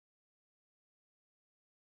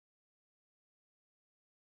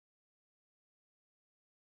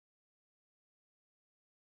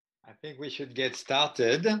I think we should get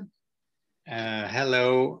started.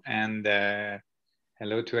 Hello and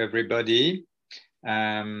hello to everybody.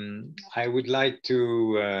 I would like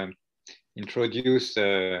to introduce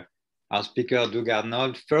our speaker, Doug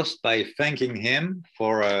Arnold, first by thanking him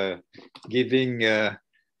for giving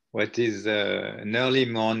what is an early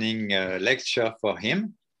morning lecture for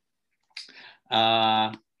him.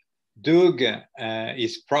 Doug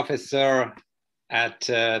is professor at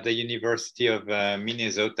the University of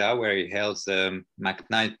Minnesota, where he holds the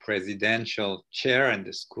McKnight Presidential Chair in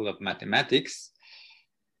the School of Mathematics,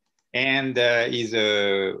 and is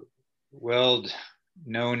a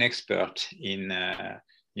world-known expert in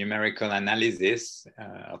numerical analysis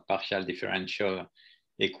of partial differential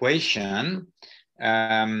equation.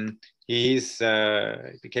 He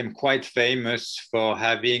became quite famous for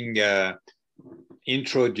having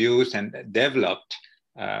introduced and developed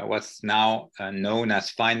what's now known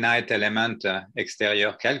as finite element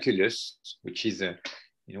exterior calculus, which is in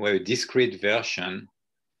a way a discrete version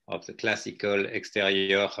of the classical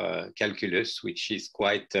exterior calculus, which is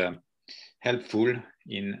quite helpful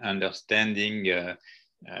in understanding,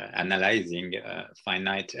 analyzing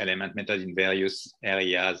finite element method in various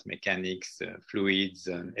areas, mechanics, fluids,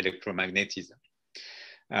 and electromagnetism.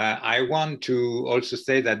 I want to also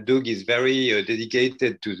say that Doug is very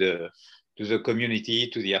dedicated to the community,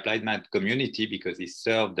 to the applied math community, because he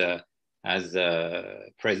served as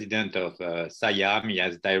president of SIAM. He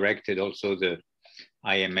has directed also the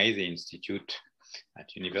IMA, the Institute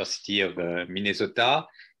at University of Minnesota,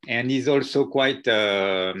 and he's also quite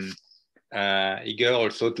eager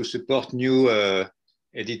also to support new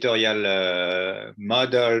editorial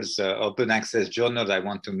models, open access journals. I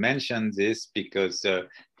want to mention this because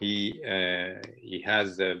he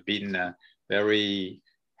has been very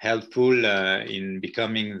helpful in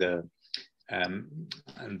becoming the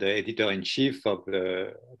editor-in-chief of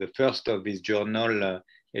the first of this journal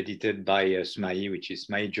edited by SMAI, which is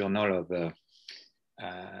SMAI Journal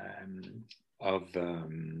of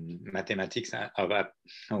Mathematics,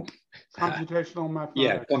 computational mathematics.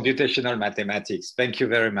 Yeah, computational mathematics. Thank you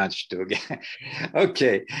very much, Doug.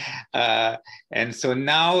 Okay, and so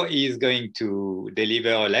now he's going to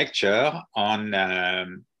deliver a lecture on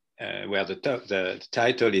where the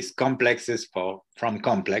title is Complexes from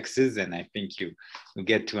Complexes, and I think you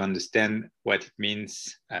get to understand what it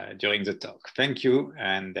means during the talk. Thank you,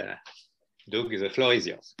 and Doug, the floor is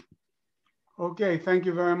yours. Okay, thank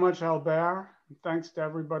you very much, Albert. Thanks to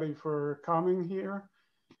everybody for coming here.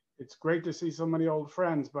 It's great to see so many old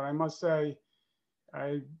friends, but I must say,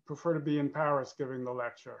 I prefer to be in Paris giving the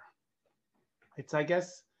lecture. It's, I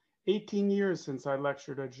guess, 18 years since I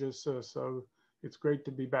lectured at JSU, so it's great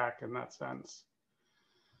to be back in that sense.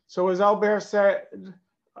 So as Albert said,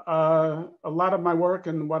 a lot of my work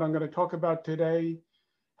and what I'm going to talk about today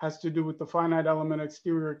has to do with the finite element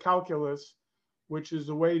exterior calculus, which is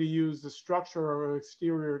a way to use the structure of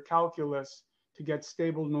exterior calculus to get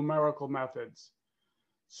stable numerical methods.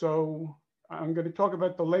 So I'm going to talk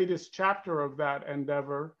about the latest chapter of that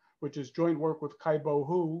endeavor, which is joint work with Kai-Bo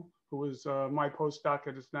Hu, who is my postdoc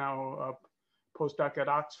and is now a postdoc at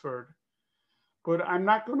Oxford. But I'm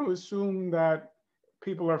not going to assume that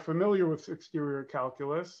people are familiar with exterior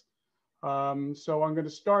calculus. So I'm going to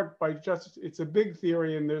start by it's a big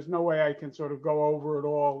theory and there's no way I can sort of go over it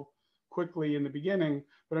all quickly in the beginning,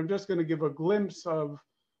 but I'm just going to give a glimpse of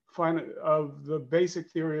the basic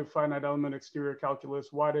theory of finite element exterior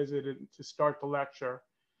calculus. What is it to start the lecture?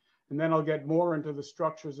 And then I'll get more into the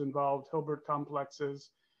structures involved, Hilbert complexes,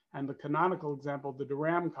 and the canonical example, the de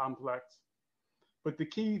Rham complex. But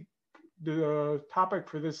the topic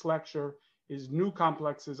for this lecture is new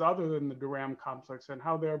complexes other than the de Rham complex and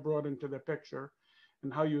how they're brought into the picture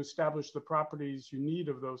and how you establish the properties you need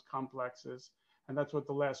of those complexes. And that's what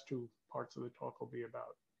the last two parts of the talk will be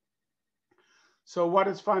about. So what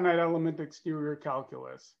is finite element exterior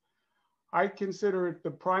calculus? I consider it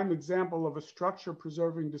the prime example of a structure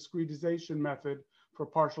preserving discretization method for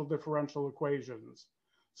partial differential equations,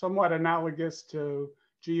 somewhat analogous to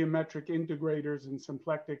geometric integrators and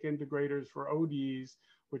symplectic integrators for ODEs,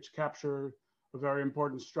 which capture a very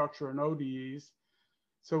important structure in ODEs.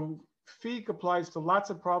 So FEEC applies to lots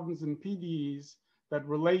of problems in PDEs that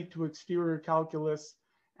relate to exterior calculus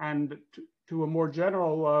and to a more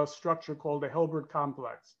general structure called a Hilbert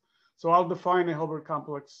complex. So I'll define a Hilbert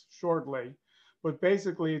complex shortly, but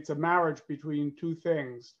basically it's a marriage between two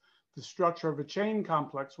things: the structure of a chain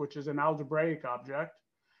complex, which is an algebraic object,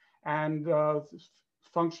 and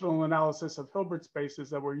functional analysis of Hilbert spaces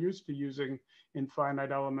that we're used to using in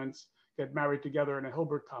finite elements get married together in a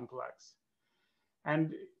Hilbert complex.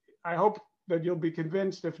 And I hope that you'll be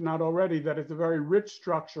convinced, if not already, that it's a very rich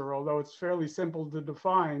structure. Although it's fairly simple to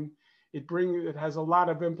define, it has a lot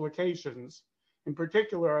of implications. In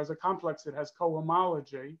particular, as a complex, it has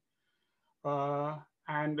cohomology.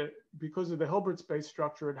 And because of the Hilbert space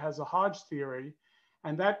structure, it has a Hodge theory.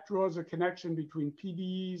 And that draws a connection between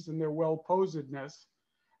PDEs and their well-posedness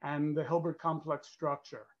and the Hilbert complex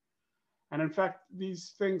structure. And in fact,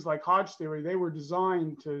 these things like Hodge theory, they were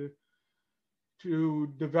designed to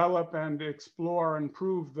develop and explore and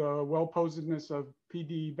prove the well-posedness of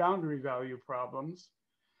PDE boundary value problems.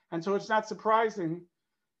 And so it's not surprising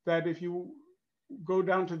that if you go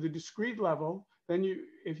down to the discrete level, then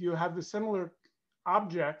if you have the similar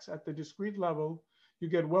objects at the discrete level, you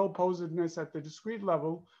get well-posedness at the discrete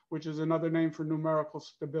level, which is another name for numerical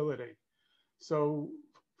stability. So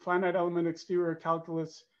finite element exterior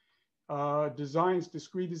calculus designs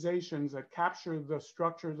discretizations that capture the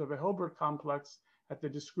structures of a Hilbert complex at the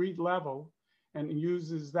discrete level and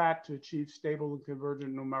uses that to achieve stable and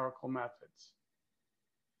convergent numerical methods.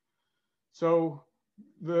 So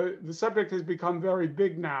the subject has become very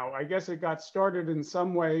big now. I guess it got started in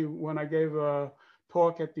some way when I gave a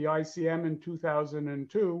talk at the ICM in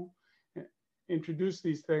 2002, introduced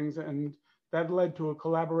these things, and that led to a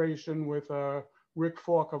collaboration with Rick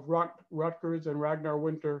Falk of Rutgers and Ragnar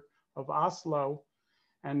Winter of Oslo,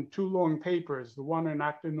 and two long papers. The one in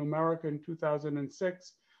Acta Numerica in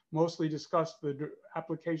 2006 mostly discussed the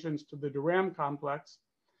applications to the de Rham complex,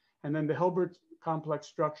 and then the Hilbert complex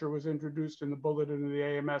structure was introduced in the bulletin of the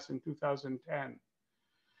AMS in 2010.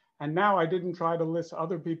 And now I didn't try to list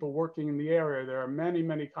other people working in the area. There are many,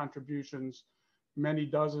 many contributions, many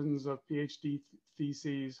dozens of PhD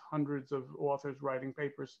theses, hundreds of authors writing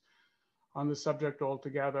papers on the subject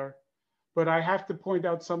altogether. But I have to point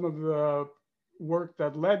out some of the work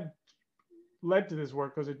that led to this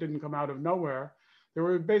work, because it didn't come out of nowhere. There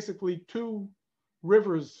were basically two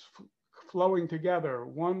rivers flowing together.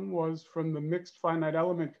 One was from the mixed finite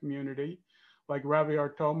element community, like Ravi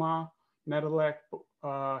Artoma, Nedelec,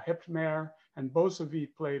 Hiptmer, and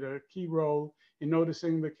Bosevit played a key role in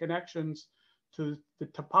noticing the connections to the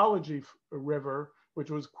topology river, which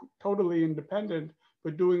was totally independent,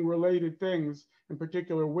 but doing related things. In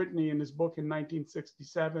particular, Whitney in his book in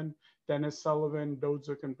 1967, Dennis Sullivan,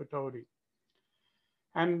 Dodzik, and Patodi.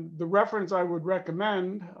 And the reference I would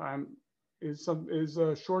recommend is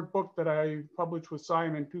a short book that I published with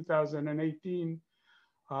Simon in 2018,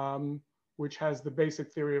 which has the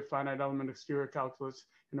basic theory of finite element exterior calculus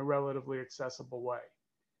in a relatively accessible way.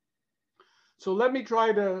 So let me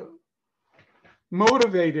try to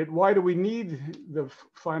motivate it. Why do we need the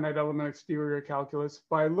finite element exterior calculus?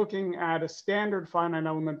 By looking at a standard finite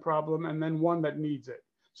element problem and then one that needs it.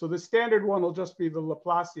 So the standard one will just be the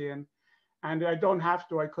Laplacian. And I don't have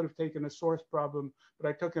to, I could have taken a source problem, but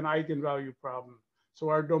I took an eigenvalue problem. So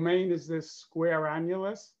our domain is this square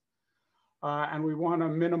annulus. And we want to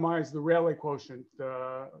minimize the Rayleigh quotient.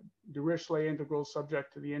 The Dirichlet integral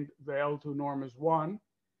subject to the L2 norm is 1.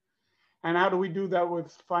 And how do we do that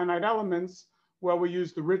with finite elements? Well, we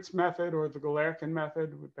use the Ritz method or the Galerkin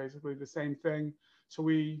method, basically the same thing. So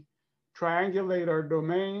we triangulate our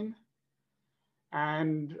domain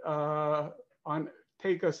and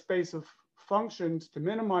take a space of functions to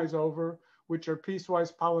minimize over, which are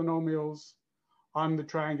piecewise polynomials on the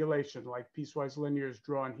triangulation, like piecewise linears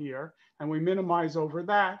drawn here. And we minimize over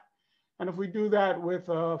that. And if we do that with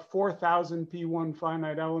 4,000 P1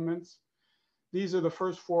 finite elements, these are the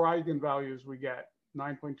first 4 eigenvalues we get,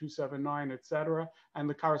 9.279, et cetera, and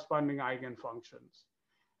the corresponding eigenfunctions.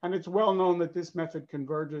 And it's well known that this method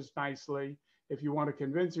converges nicely. If you want to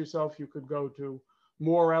convince yourself, you could go to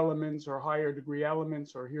more elements or higher degree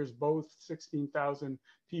elements, or here's both 16,000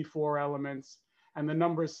 P4 elements, and the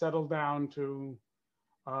numbers settle down to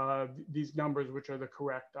these numbers, which are the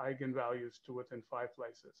correct eigenvalues to within 5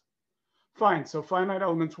 places. Fine, so finite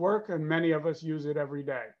elements work, and many of us use it every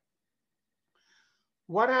day.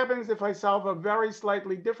 What happens if I solve a very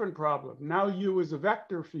slightly different problem? Now U is a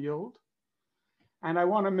vector field, and I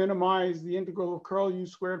want to minimize the integral of curl U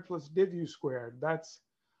squared plus div U squared. That's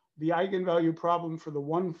the eigenvalue problem for the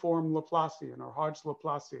one-form Laplacian or Hodge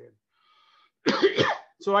Laplacian.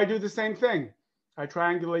 So I do the same thing. I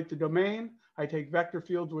triangulate the domain. I take vector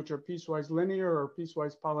fields which are piecewise linear or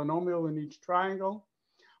piecewise polynomial in each triangle.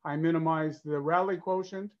 I minimize the Rayleigh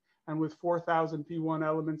quotient, and with 4,000 P1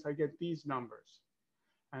 elements, I get these numbers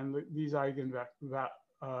and these eigenvectors that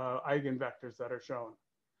are shown.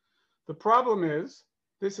 The problem is,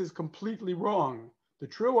 this is completely wrong. The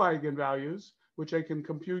true eigenvalues, which I can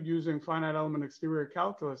compute using finite element exterior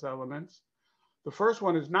calculus elements, the first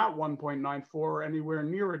one is not 1.94 or anywhere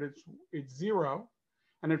near it, it's 0.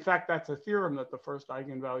 And in fact, that's a theorem that the first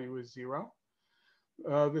eigenvalue is 0.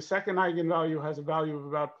 The second eigenvalue has a value of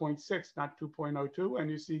about 0.6, not 2.02. And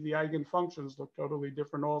you see the eigenfunctions look totally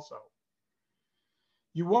different also.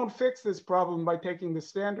 You won't fix this problem by taking the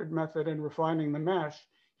standard method and refining the mesh.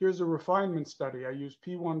 Here's a refinement study. I use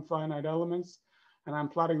P1 finite elements, and I'm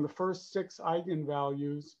plotting the first 6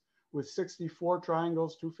 eigenvalues with 64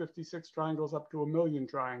 triangles, 256 triangles, up to 1,000,000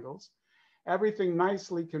 triangles. Everything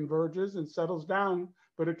nicely converges and settles down,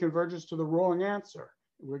 but it converges to the wrong answer.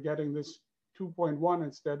 We're getting this 2.1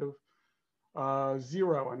 instead of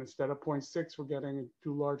 0, and instead of 0.6, we're getting a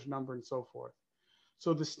too large number and so forth.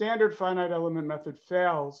 So the standard finite element method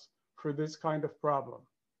fails for this kind of problem.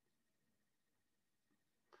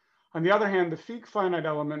 On the other hand, the Fick finite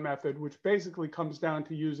element method, which basically comes down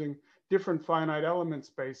to using different finite element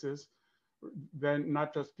spaces, then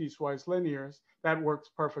not just piecewise linears, that works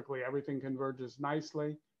perfectly. Everything converges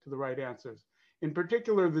nicely to the right answers. In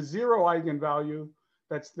particular, the 0 eigenvalue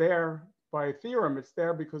that's there by a theorem, it's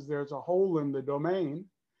there because there's a hole in the domain,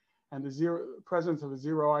 and the presence of a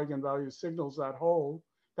 0 eigenvalue signals that hole.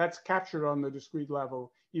 That's captured on the discrete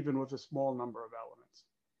level, even with a small number of elements.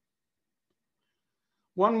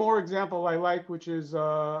 One more example I like, which is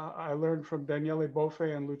I learned from Daniele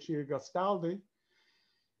Boffe and Lucia Gastaldi,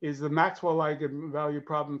 is the Maxwell eigenvalue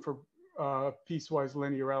problem for piecewise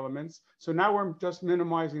linear elements. So now we're just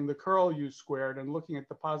minimizing the curl U squared and looking at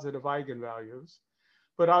the positive eigenvalues.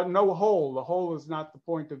 But no hole. The hole is not the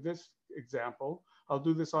point of this example. I'll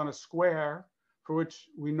do this on a square for which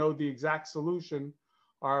we know the exact solution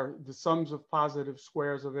are the sums of positive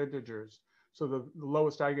squares of integers. So the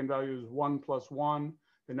lowest eigenvalue is 1 plus 1.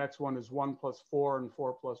 The next one is 1 plus 4 and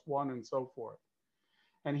 4 plus 1 and so forth.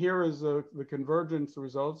 And here is the convergence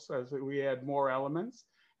results as we add more elements.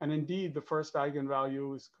 And indeed, the first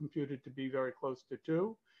eigenvalue is computed to be very close to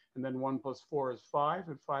 2. And then 1 plus 4 is 5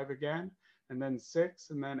 and 5 again. And then 6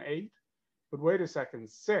 and then 8. But wait a second,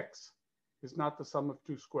 6 is not the sum of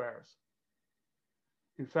 2 squares.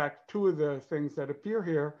 In fact, 2 of the things that appear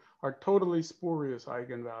here are totally spurious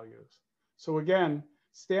eigenvalues. So again,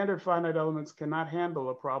 standard finite elements cannot handle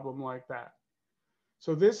a problem like that.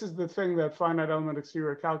 So this is the thing that finite element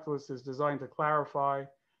exterior calculus is designed to clarify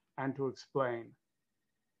and to explain.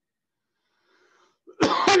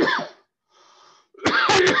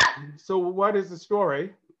 So what is the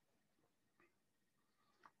story?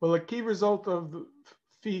 Well, a key result of the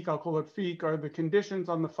Fick, I'll call it Fick, are the conditions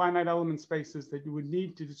on the finite element spaces that you would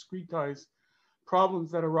need to discretize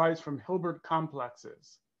problems that arise from Hilbert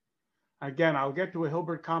complexes. Again, I'll get to a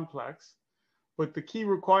Hilbert complex, but the key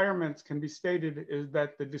requirements can be stated is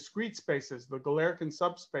that the discrete spaces, the Galerkin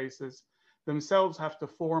subspaces, themselves have to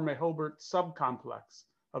form a Hilbert subcomplex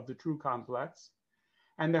of the true complex,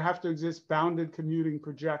 and there have to exist bounded commuting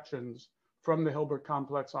projections from the Hilbert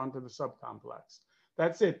complex onto the subcomplex.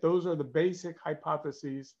 That's it. Those are the basic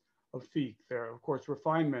hypotheses of Fick. There are, of course,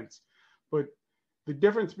 refinements, but the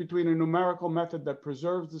difference between a numerical method that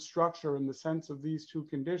preserves the structure in the sense of these two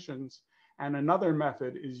conditions and another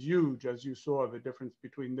method is huge, as you saw, the difference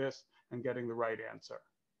between this and getting the right answer.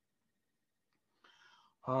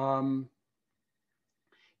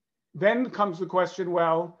 Then comes the question,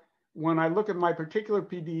 well, when I look at my particular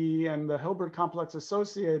PDE and the Hilbert complex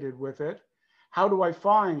associated with it, how do I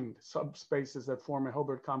find subspaces that form a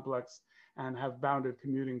Hilbert complex and have bounded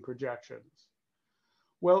commuting projections?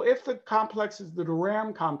 Well, if the complex is the de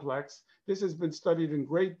Rham complex, this has been studied in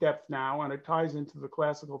great depth now, and it ties into the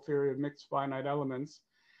classical theory of mixed finite elements.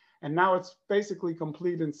 And now it's basically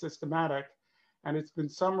complete and systematic, and it's been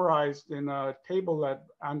summarized in a table that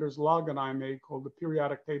Anders Log and I made called the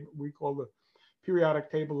periodic table, we call the periodic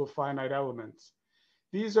table of finite elements.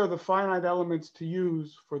 These are the finite elements to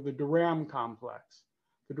use for the de Rham complex.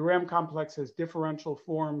 The de Rham complex has differential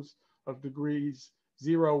forms of degrees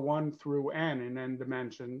 0, 1 through n in n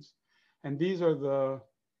dimensions. And these are the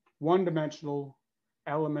one-dimensional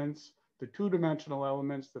elements, the two-dimensional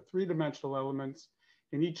elements, the three-dimensional elements.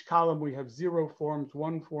 In each column, we have 0 forms,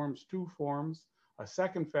 1 forms, 2 forms, a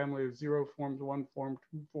second family of 0 forms, 1 form,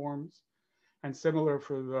 2 forms, and similar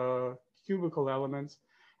for the cubical elements.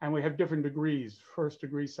 And we have different degrees, first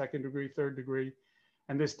degree, second degree, third degree.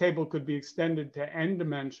 And this table could be extended to n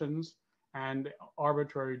dimensions and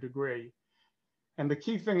arbitrary degree. And the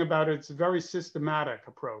key thing about it, it's a very systematic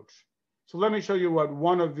approach. So let me show you what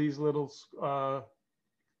one of these little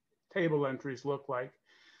table entries look like.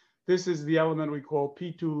 This is the element we call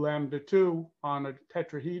P2 lambda 2 on a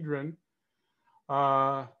tetrahedron.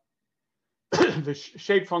 The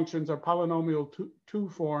shape functions are polynomial two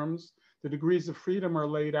forms. The degrees of freedom are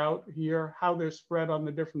laid out here. How they're spread on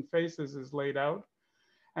the different faces is laid out.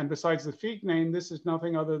 And besides the Fick name, this is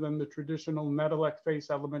nothing other than the traditional Nedelec face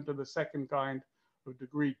element of the second kind of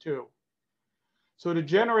degree 2. So to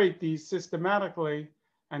generate these systematically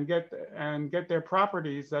and get their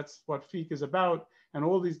properties, that's what Fick is about. And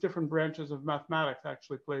all these different branches of mathematics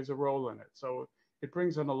actually plays a role in it. So it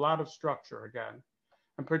brings in a lot of structure again.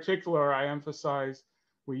 In particular, I emphasize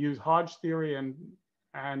we use Hodge theory and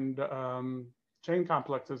chain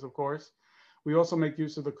complexes, of course. We also make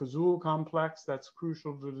use of the Koszul complex that's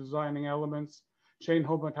crucial to designing elements, chain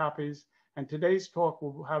homotopies, and today's talk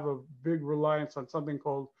will have a big reliance on something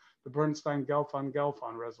called the Bernstein-Gelfand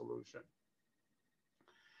resolution.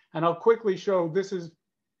 And I'll quickly show, this is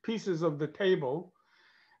pieces of the table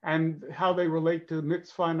and how they relate to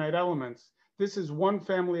mixed finite elements. This is one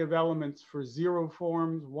family of elements for 0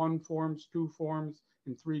 forms, 1 forms, 2 forms,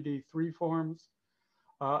 in 3D, 3 forms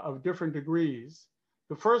of different degrees.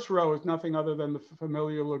 The first row is nothing other than the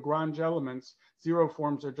familiar Lagrange elements. 0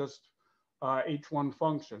 forms are just H1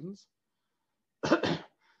 functions.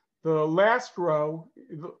 The last row,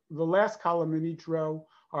 the last column in each row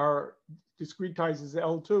are discretized as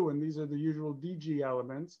L2, and these are the usual DG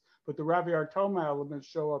elements, but the Raviart-Thoma elements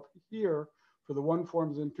show up here for the 1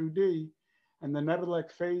 forms in 2D, and the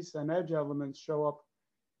Nedelec face and edge elements show up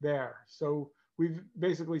there. So we've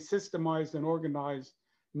basically systemized and organized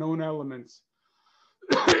known elements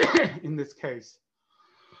in this case.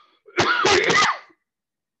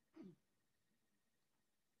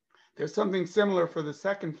 There's something similar for the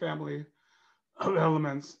second family of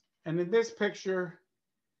elements. And in this picture,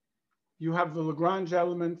 you have the Lagrange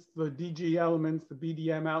elements, the DG elements, the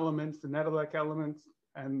BDM elements, the Nedelec elements,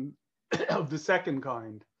 and of the second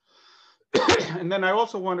kind. And then I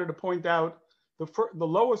also wanted to point out the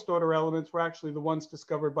lowest order elements were actually the ones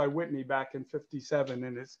discovered by Whitney back in '57,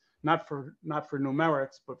 and it's not for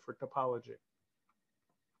numerics, but for topology.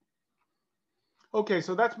 Okay,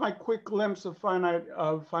 so that's my quick glimpse of finite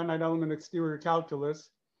element exterior calculus.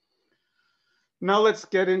 Now let's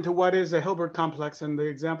get into what is a Hilbert complex and the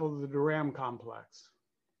example of the de Rham complex.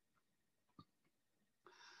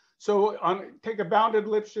 So take a bounded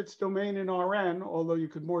Lipschitz domain in Rn, although you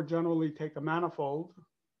could more generally take a manifold.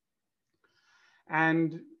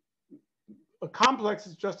 And a complex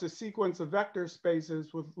is just a sequence of vector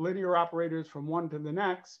spaces with linear operators from one to the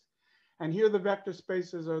next. And here the vector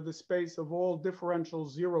spaces are the space of all differential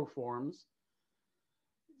 0 forms,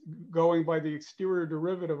 going by the exterior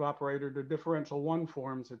derivative operator to differential 1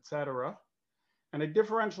 forms, etc. And a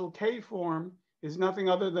differential K form is nothing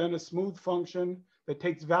other than a smooth function that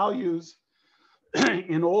takes values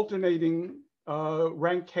in alternating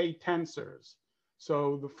rank K tensors.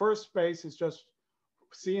 So the first space is just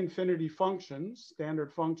C infinity functions,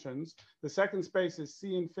 standard functions. The second space is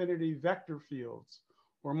C infinity vector fields,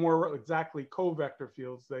 or more exactly covector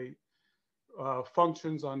fields. They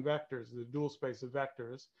functions on vectors, the dual space of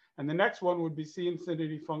vectors. And the next one would be C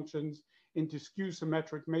infinity functions into skew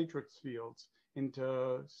symmetric matrix fields,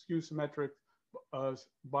 into skew symmetric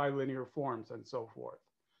bilinear forms, and so forth.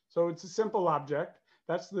 So it's a simple object.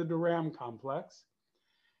 That's the de Rham complex.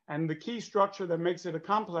 And the key structure that makes it a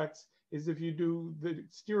complex is if you do the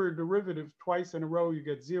exterior derivative twice in a row, you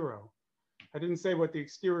get 0. I didn't say what the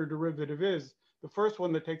exterior derivative is. The first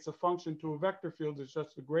one that takes a function to a vector field is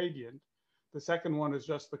just the gradient. The second one is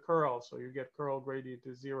just the curl. So you get curl gradient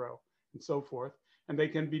to 0 and so forth. And they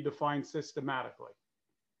can be defined systematically.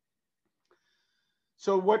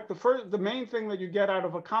 So what the main thing that you get out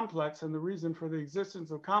of a complex, and the reason for the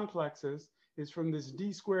existence of complexes, is from this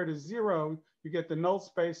D squared is 0, you get the null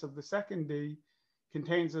space of the second D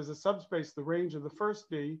contains as a subspace the range of the first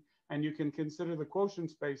D, and you can consider the quotient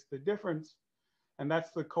space the difference, and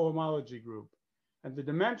that's the cohomology group. And the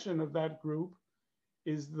dimension of that group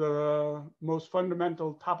is the most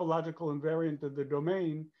fundamental topological invariant of the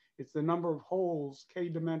domain. It's the number of holes,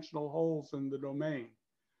 k-dimensional holes in the domain.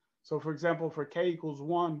 So for example, for k equals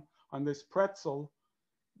 1 on this pretzel,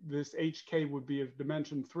 this HK would be of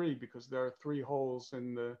dimension 3 because there are 3 holes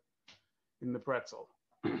in the pretzel.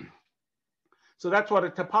 So that's what a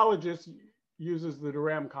topologist uses the de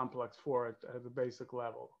Rham complex for at the basic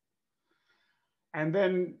level. And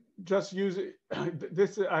then just use it,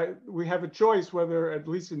 we have a choice whether, at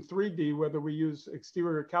least in 3D, whether we use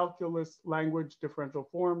exterior calculus language, differential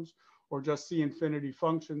forms, or just C infinity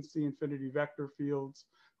functions, C infinity vector fields,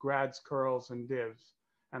 grads, curls, and divs.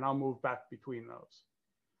 And I'll move back between those.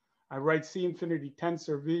 I write C infinity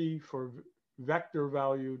tensor V for vector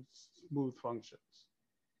valued smooth functions.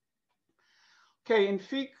 Okay, in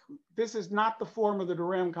Fick, this is not the form of the de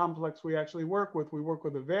Rham complex we actually work with. We work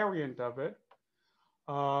with a variant of it,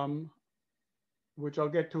 which I'll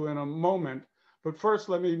get to in a moment. But first,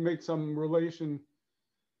 let me make some relation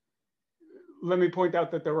let me point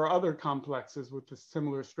out that there are other complexes with a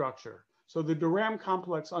similar structure. So the Durham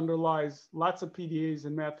complex underlies lots of PDAs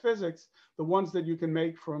in math physics, the ones that you can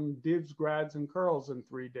make from divs, grads, and curls in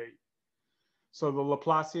 3D. So the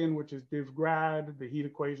Laplacian, which is div grad, the heat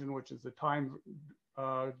equation, which is the time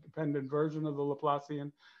dependent version of the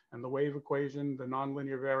Laplacian, and the wave equation, the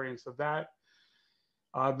nonlinear variance of that.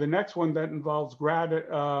 The next one that involves grad,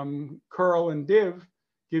 curl, and div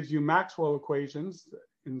gives you Maxwell equations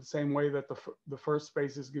in the same way that the first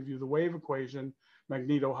spaces give you the wave equation,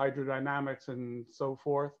 magnetohydrodynamics, and so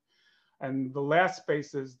forth. And the last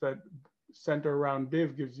spaces that center around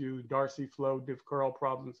div gives you Darcy flow, div curl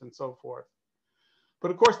problems, and so forth.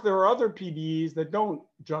 But of course, there are other PDEs that don't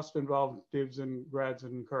just involve divs and grads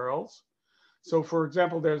and curls. So for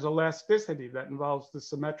example, there's elasticity that involves the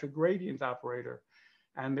symmetric gradient operator.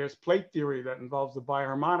 And there's plate theory that involves the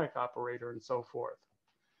biharmonic operator and so forth.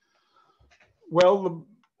 Well,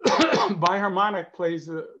 the biharmonic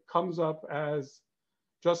comes up as,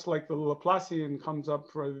 just like the Laplacian comes up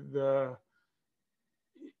for the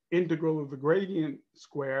integral of the gradient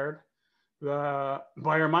squared, the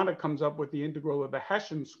biharmonic comes up with the integral of the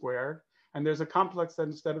Hessian squared. And there's a complex that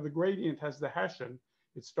instead of the gradient has the Hessian.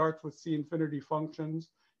 It starts with C infinity functions,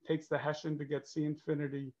 takes the Hessian to get C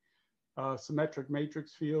infinity symmetric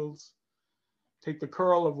matrix fields. Take the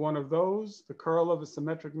curl of one of those. The curl of a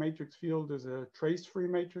symmetric matrix field is a trace-free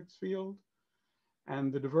matrix field.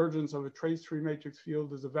 And the divergence of a trace-free matrix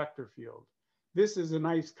field is a vector field. This is a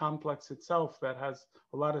nice complex itself that has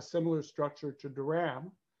a lot of similar structure to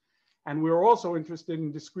Durham. And we're also interested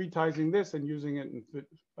in discretizing this and using it in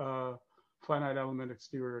finite element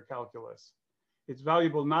exterior calculus. It's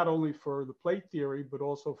valuable not only for the plate theory, but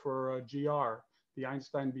also for GR. The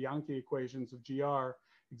Einstein-Bianchi equations of GR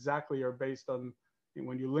exactly are based on,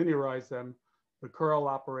 when you linearize them, the curl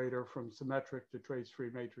operator from symmetric to trace-free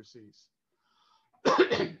matrices.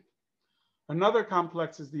 Another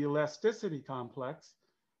complex is the elasticity complex,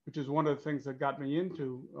 which is one of the things that got me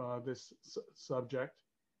into this subject.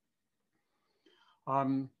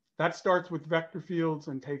 That starts with vector fields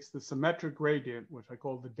and takes the symmetric gradient, which I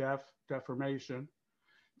call the deformation,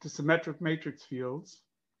 to symmetric matrix fields.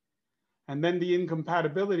 And then the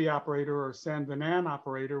incompatibility operator, or Saint-Venant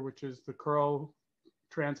operator, which is the curl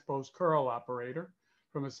transpose curl operator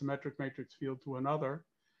from a symmetric matrix field to another.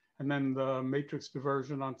 And then the matrix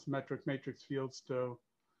diversion on symmetric matrix fields to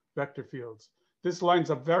vector fields. This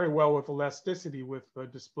lines up very well with elasticity, with the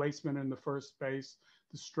displacement in the first space,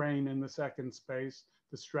 the strain in the second space,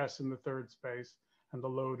 the stress in the third space, and the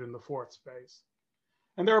load in the fourth space.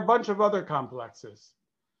 And there are a bunch of other complexes.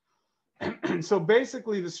 And so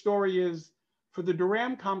basically the story is, for the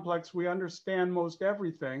Durham complex, we understand most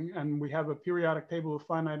everything, and we have a periodic table of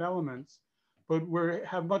finite elements, but we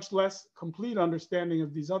have much less complete understanding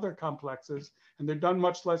of these other complexes, and they're done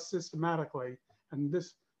much less systematically. And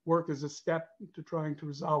this work is a step to trying to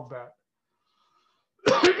resolve that.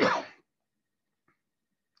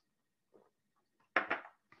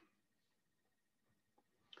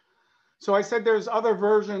 So I said there's other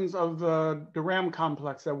versions of the Durham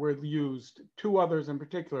complex that were used, two others in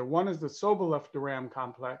particular. One is the Sobolev-Durham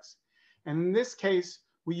complex. And in this case,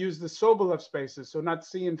 we use the Sobolev spaces, so not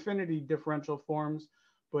C infinity differential forms,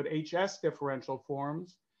 but HS differential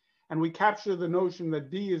forms. And we capture the notion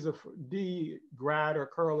that D grad or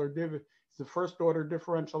curl or div is the first order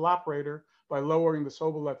differential operator by lowering the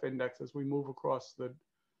Sobolev index as we move across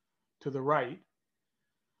to the right.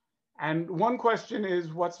 And one question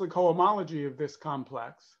is, what's the cohomology of this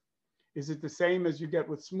complex? Is it the same as you get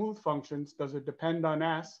with smooth functions? Does it depend on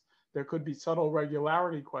S? There could be subtle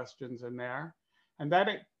regularity questions in there. And that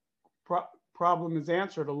problem is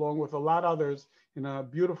answered along with a lot others in a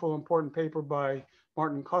beautiful, important paper by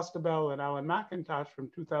Martin Costabel and Alan McIntosh from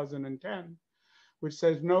 2010, which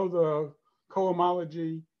says, no, the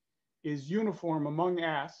cohomology is uniform among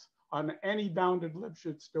S on any bounded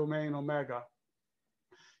Lipschitz domain omega.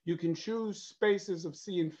 You can choose spaces of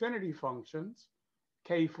C infinity functions,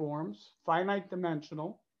 K forms, finite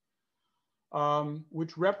dimensional,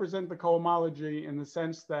 which represent the cohomology in the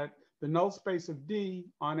sense that the null space of D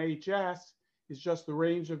on HS is just the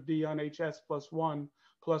range of D on HS plus 1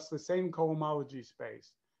 plus the same cohomology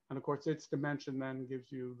space. And of course, its dimension then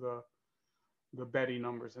gives you the Betty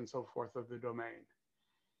numbers and so forth of the domain.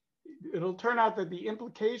 It'll turn out that the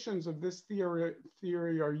implications of this theory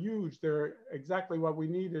are huge. They're exactly what we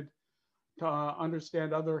needed to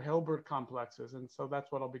understand other Hilbert complexes. And so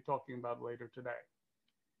that's what I'll be talking about later today.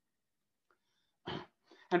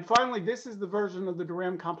 And finally, this is the version of the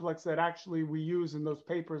Durham complex that actually we use in those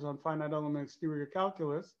papers on finite element exterior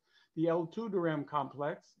calculus, the L2 Durham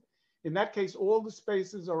complex. In that case, all the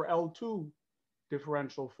spaces are L2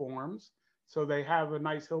 differential forms. So they have a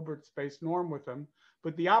nice Hilbert space norm with them,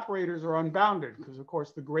 but the operators are unbounded because of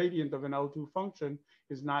course the gradient of an L2 function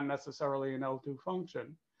is not necessarily an L2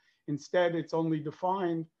 function. Instead, it's only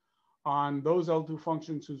defined on those L2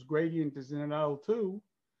 functions whose gradient is in an L2,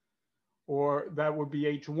 or that would be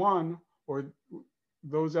H1, or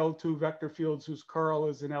those L2 vector fields whose curl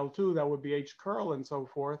is in L2, that would be H curl and so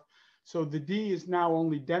forth. So the D is now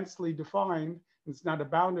only densely defined. It's not a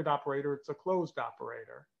bounded operator, it's a closed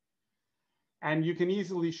operator. And you can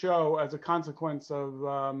easily show as a consequence of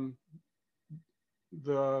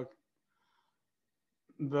the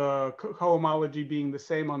cohomology being the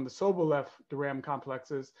same on the Sobolev de Rham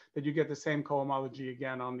complexes, that you get the same cohomology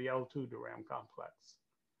again on the L2 de Rham complex.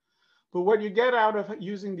 But what you get out of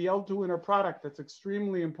using the L2 inner product that's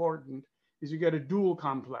extremely important is you get a dual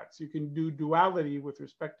complex. You can do duality with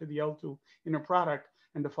respect to the L2 inner product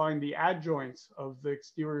and define the adjoints of the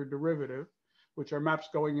exterior derivative, which are maps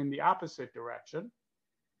going in the opposite direction.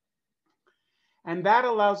 And that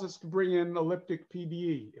allows us to bring in elliptic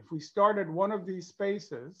PDE. If we start at one of these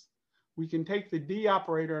spaces, we can take the D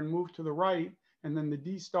operator and move to the right, and then the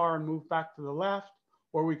D star and move back to the left,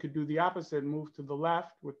 or we could do the opposite and move to the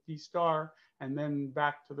left with D star and then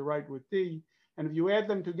back to the right with D. And if you add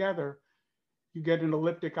them together, you get an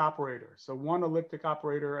elliptic operator. So one elliptic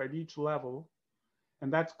operator at each level,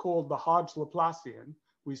 and that's called the Hodge Laplacian.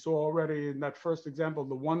 We saw already in that first example,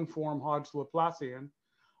 the one form Hodge Laplacian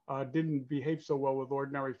didn't behave so well with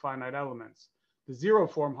ordinary finite elements. The zero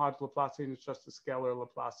form Hodge Laplacian is just a scalar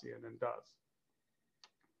Laplacian and does.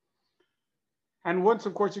 And once,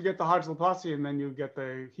 of course, you get the Hodge Laplacian, then you get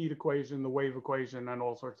the heat equation, the wave equation, and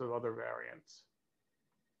all sorts of other variants.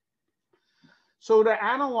 So to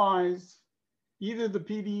analyze either the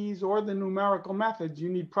PDEs or the numerical methods, you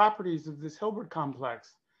need properties of this Hilbert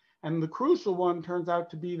complex. And the crucial one turns out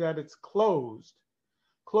to be that it's closed.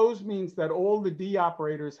 Closed means that all the D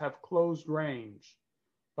operators have closed range.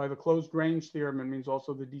 By the closed range theorem, it means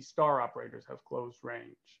also the D star operators have closed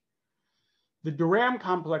range. The de Rham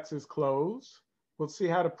complex is closed. We'll see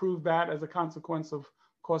how to prove that as a consequence of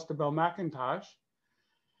Costa-Bell-McIntosh.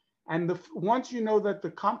 And once you know that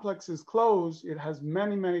the complex is closed, it has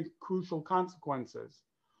many, many crucial consequences.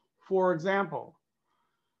 For example,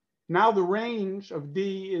 now the range of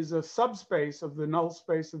D is a subspace of the null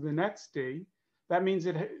space of the next D. That means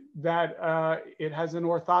it has an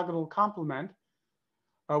orthogonal complement,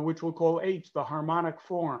 which we'll call H, the harmonic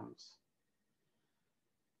forms.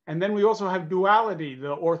 And then we also have duality.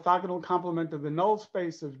 The orthogonal complement of the null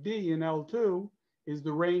space of D in L2 is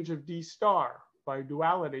the range of D star by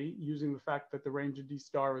duality, using the fact that the range of D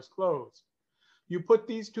star is closed. You put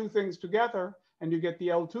these two things together and you get the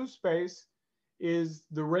L2 space is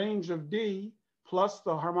the range of D plus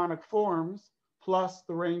the harmonic forms plus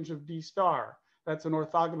the range of D star. That's an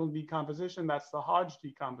orthogonal decomposition. That's the Hodge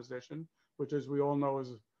decomposition, which, as we all know, is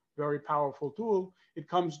a very powerful tool. It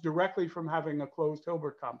comes directly from having a closed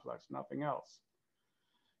Hilbert complex, nothing else.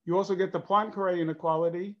 You also get the Poincare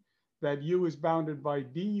inequality that U is bounded by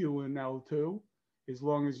DU in L2, as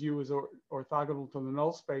long as U is orthogonal to the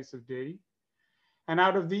null space of D. And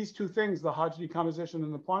out of these two things, the Hodge decomposition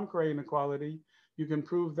and the Poincare inequality, you can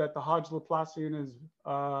prove that the Hodge Laplacian is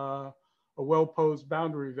a well-posed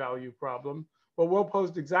boundary value problem, but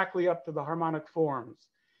well-posed exactly up to the harmonic forms.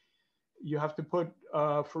 You have to put,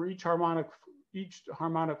 for each harmonic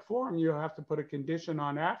form, you have to put a condition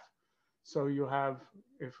on F. So you have,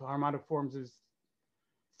 if harmonic forms is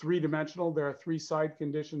three-dimensional, there are three side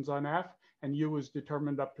conditions on F, and U is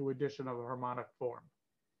determined up to addition of a harmonic form.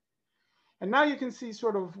 And now you can see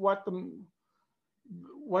sort of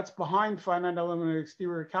what's behind finite element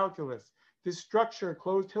exterior calculus. This structure,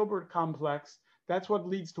 closed Hilbert complex, that's what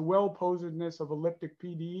leads to well-posedness of elliptic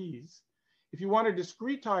PDEs. If you want to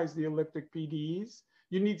discretize the elliptic PDEs,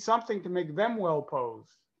 you need something to make them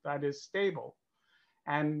well-posed, that is stable.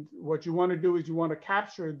 And what you want to do is you want to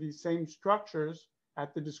capture these same structures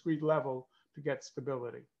at the discrete level to get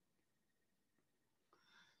stability.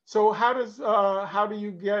 So how do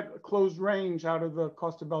you get closed range out of the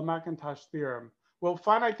Costa-Bell-McIntosh theorem? Well,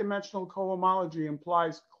 finite dimensional cohomology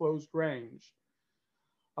implies closed range,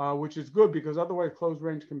 which is good because otherwise closed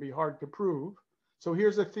range can be hard to prove. So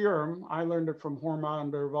here's a theorem. I learned it from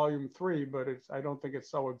Hormander volume 3, but I don't think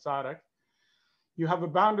it's so exotic. You have a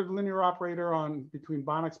bounded linear operator between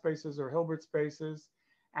Banach spaces or Hilbert spaces,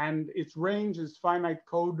 and its range is finite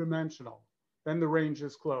codimensional. Then the range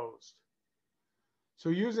is closed. So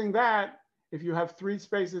using that, if you have three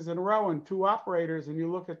spaces in a row and two operators, and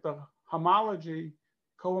you look at the homology,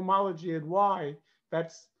 cohomology at Y,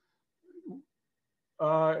 that's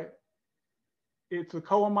if the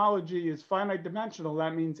cohomology is finite dimensional,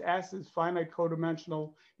 that means S is finite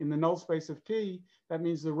codimensional in the null space of T. That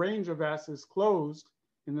means the range of S is closed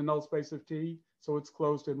in the null space of T, so it's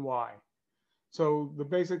closed in Y. So the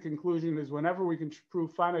basic conclusion is whenever we can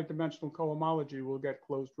prove finite dimensional cohomology, we'll get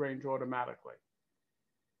closed range automatically.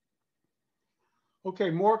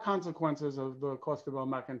 Okay, more consequences of the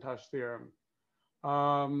Costabel-McIntosh theorem.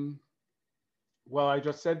 Well, I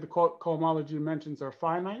just said the cohomology dimensions are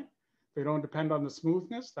finite. They don't depend on the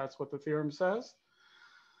smoothness. That's what the theorem says.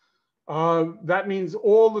 That means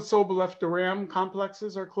all the Sobolev-Durham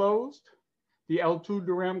complexes are closed. The L2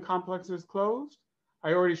 Durham complex is closed.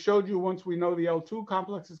 I already showed you once we know the L2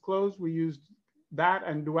 complex is closed, we used that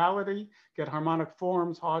and duality, get harmonic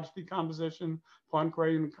forms, Hodge decomposition,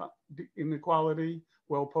 Poincare inequality,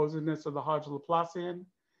 well-posedness of the Hodge-Laplacian.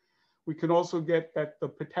 We can also get that the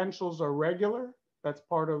potentials are regular. That's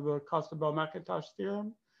part of the Costabel-McIntosh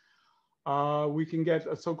theorem. We can get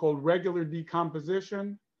a so-called regular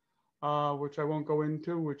decomposition, which I won't go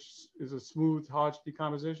into, which is a smooth Hodge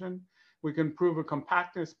decomposition. We can prove a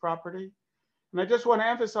compactness property. And I just want to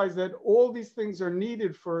emphasize that all these things are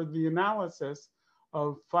needed for the analysis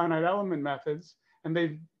of finite element methods.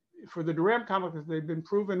 And for the Durham complexes, they've been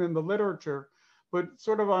proven in the literature, but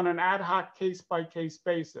sort of on an ad hoc case-by-case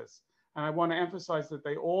basis. And I want to emphasize that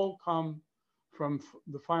they all come from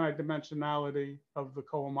the finite dimensionality of the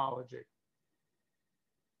cohomology.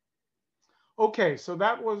 Okay, so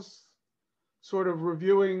that was sort of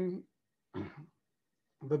reviewing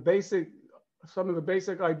some of the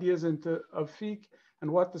basic ideas of Fick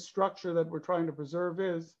and what the structure that we're trying to preserve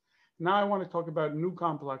is. Now I want to talk about new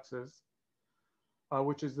complexes,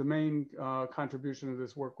 which is the main contribution of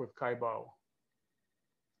this work with Caillebotte.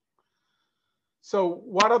 So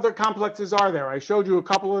what other complexes are there? I showed you a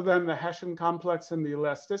couple of them, the Hessian complex and the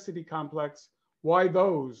elasticity complex. Why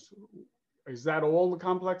those? Is that all the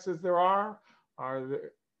complexes there are?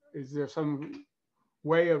 Is there some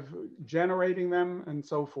way of generating them and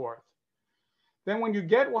so forth? Then when you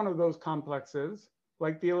get one of those complexes,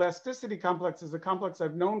 like the elasticity complex is a complex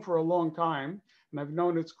I've known for a long time, and I've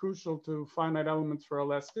known it's crucial to finite elements for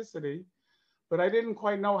elasticity, but I didn't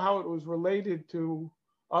quite know how it was related to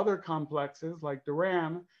other complexes like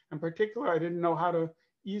Durham. In particular, I didn't know how to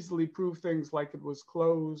easily prove things like it was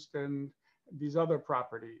closed and these other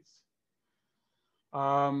properties.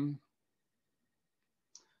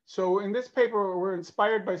 So in this paper, we're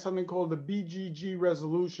inspired by something called the BGG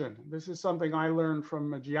resolution. This is something I learned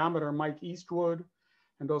from a geometer, Mike Eastwood,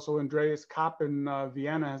 and also Andreas Kapp in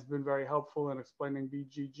Vienna has been very helpful in explaining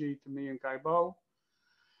BGG to me and Caillebotte.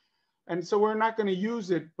 And so we're not going to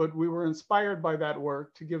use it, but we were inspired by that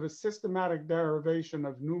work to give a systematic derivation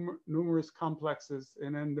of numerous complexes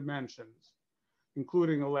in n dimensions,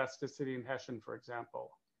 including elasticity and Hessian, for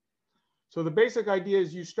example. So the basic idea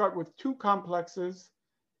is you start with two complexes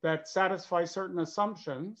that satisfy certain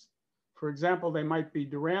assumptions. For example, they might be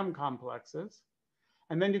Durham complexes.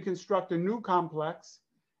 And then you construct a new complex,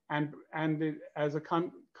 and as a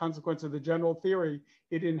consequence of the general theory,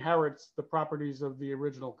 it inherits the properties of the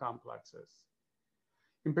original complexes.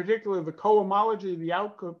 In particular, the cohomology of the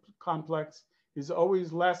output complex is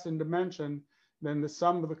always less in dimension than the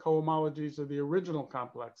sum of the cohomologies of the original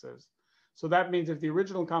complexes. So that means if the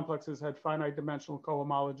original complexes had finite dimensional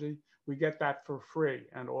cohomology, we get that for free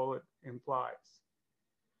and all it implies.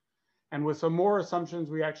 And with some more assumptions,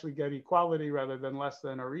 we actually get equality rather than less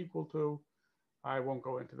than or equal to. I won't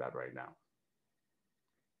go into that right now.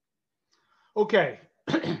 Okay,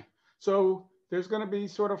 so there's going to be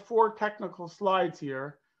sort of 4 technical slides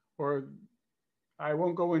here, or I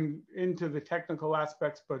won't go into the technical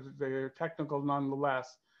aspects, but they're technical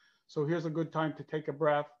nonetheless. So here's a good time to take a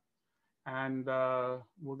breath, and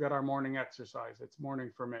we'll get our morning exercise. It's morning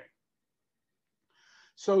for me.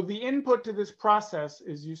 So the input to this process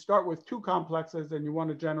is you start with 2 complexes and you want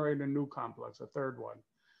to generate a new complex, a third one.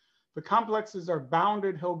 The complexes are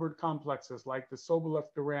bounded Hilbert complexes like the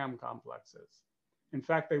Sobolev-Durham complexes. In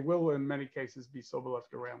fact, they will in many cases be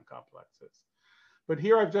Sobolev-Durham complexes. But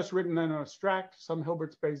here I've just written an abstract, some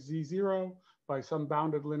Hilbert space Z0 by some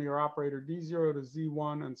bounded linear operator D0 to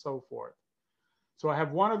Z1 and so forth. So I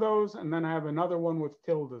have one of those, and then I have another one with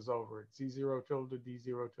tildes over it, Z0 tilde,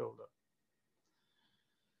 D0 tilde.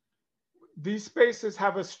 These spaces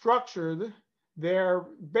have a structure. They're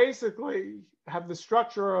basically have the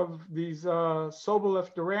structure of these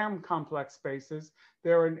Sobolev-Durham complex spaces.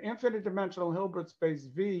 They're an infinite dimensional Hilbert space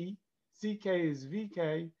V, Zk is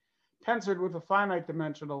Vk, tensored with a finite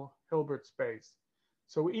dimensional Hilbert space.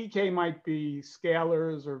 So Ek might be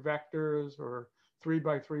scalars or vectors or 3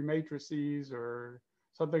 by 3 matrices or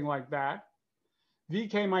something like that.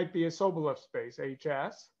 VK might be a Sobolev space,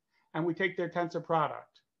 HS, and we take their tensor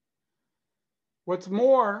product. What's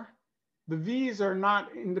more, the V's are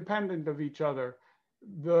not independent of each other.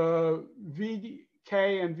 The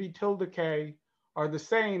VK and V tilde K are the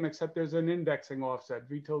same, except there's an indexing offset.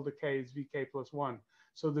 V tilde K is VK plus 1.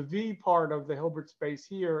 So the V part of the Hilbert space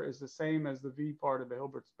here is the same as the V part of the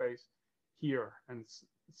Hilbert space here, and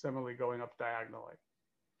similarly going up diagonally.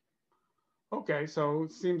 Okay, so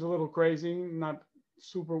it seems a little crazy, not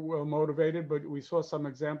super well motivated, but we saw some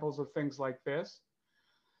examples of things like this.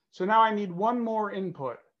 So now I need one more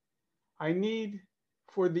input. I need,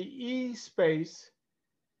 for the E space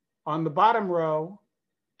on the bottom row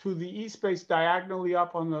to the E space diagonally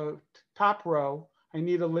up on the top row, I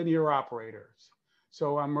need a linear operator.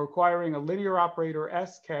 So I'm requiring a linear operator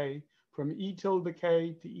SK from E tilde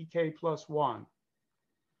K to EK plus 1.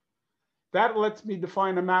 That lets me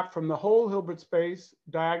define a map from the whole Hilbert space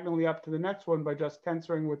diagonally up to the next one by just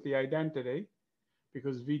tensoring with the identity,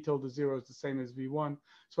 because V tilde 0 is the same as V1.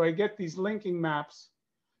 So I get these linking maps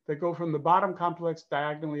that go from the bottom complex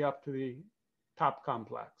diagonally up to the top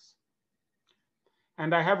complex.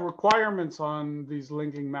 And I have requirements on these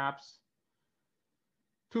linking maps.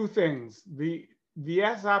 Two things. The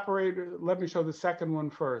S operator, let me show the second one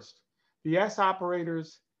first. The S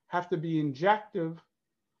operators have to be injective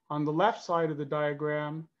on the left side of the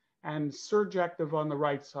diagram and surjective on the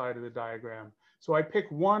right side of the diagram. So I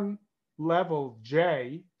pick one level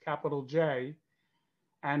J, capital J,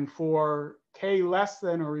 and for K less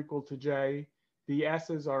than or equal to J, the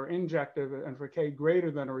S's are injective, and for K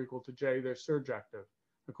greater than or equal to J, they're surjective.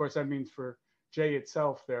 Of course, that means for J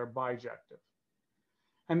itself, they're bijective.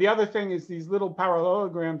 And the other thing is these little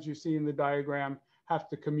parallelograms you see in the diagram have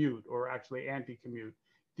to commute, or actually anti-commute.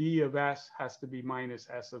 D of S has to be minus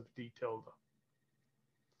S of D tilde.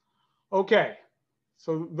 Okay,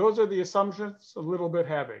 so those are the assumptions, a little bit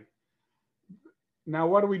heavy. Now,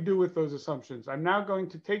 what do we do with those assumptions? I'm now going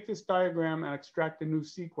to take this diagram and extract a new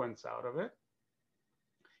sequence out of it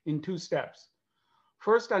in two steps.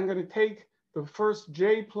 First, I'm going to take the first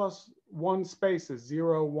J plus 1 spaces,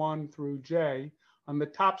 0, 1 through J, on the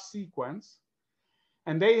top sequence,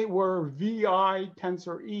 and they were VI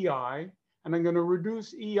tensor EI, and I'm going to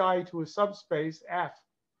reduce EI to a subspace F,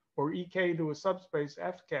 or EK to a subspace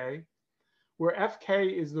FK, where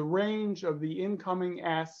FK is the range of the incoming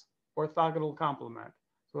S orthogonal complement.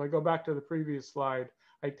 So I go back to the previous slide.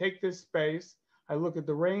 I take this space, I look at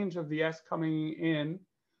the range of the S coming in,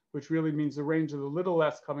 which really means the range of the little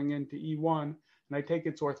s coming into E1, and I take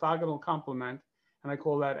its orthogonal complement, and I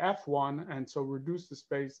call that F1, and so reduce the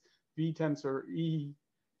space V tensor E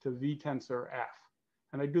to V tensor F.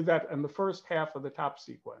 And I do that in the first half of the top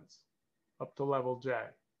sequence, up to level J.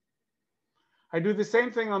 I do the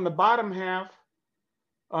same thing on the bottom half,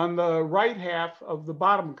 on the right half of the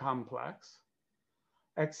bottom complex,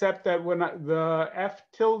 except that when the F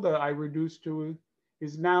tilde I reduce to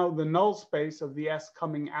is now the null space of the S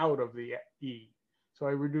coming out of the E. So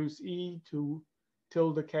I reduce E to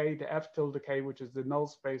tilde K to F tilde K, which is the null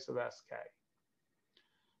space of SK.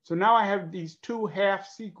 So now I have these two half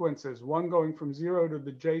sequences, one going from 0 to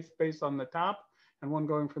the J space on the top, and one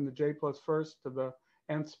going from the J plus first to the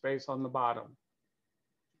nth space on the bottom.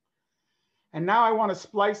 And now I want to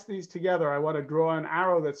splice these together. I want to draw an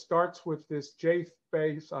arrow that starts with this J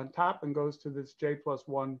space on top and goes to this J plus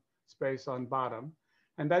 1 space on bottom.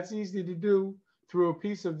 And that's easy to do through a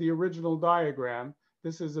piece of the original diagram.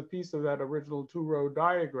 This is a piece of that original 2-row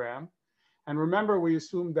diagram. And remember, we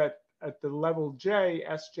assumed that at the level J,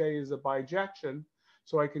 Sj is a bijection.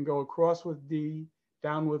 So I can go across with D,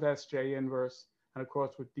 down with Sj inverse, and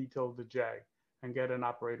across with D tilde J, and get an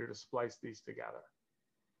operator to splice these together.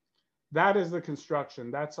 That is the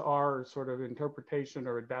construction. That's our sort of interpretation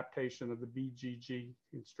or adaptation of the BGG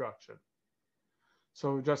construction.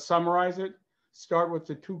 So just summarize it. Start with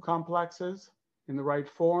the two complexes in the right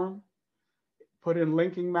form. Put in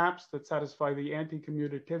linking maps that satisfy the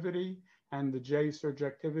anti-commutativity and the J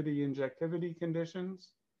surjectivity injectivity conditions.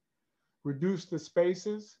 Reduce the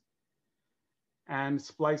spaces and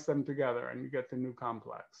splice them together, and you get the new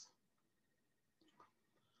complex.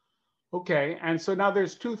 Okay, and so now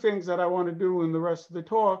there's two things that I want to do in the rest of the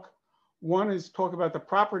talk. One is talk about the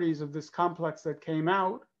properties of this complex that came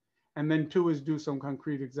out, and then two is do some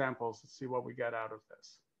concrete examples to see what we get out of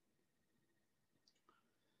this.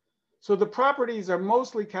 So the properties are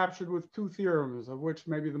mostly captured with two theorems, of which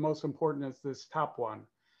maybe the most important is this top one.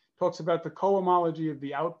 It talks about the cohomology of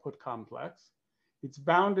the output complex. It's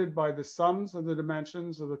bounded by the sums of the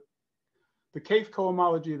dimensions of the Kayth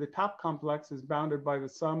cohomology of the top complex is bounded by the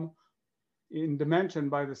sum in dimension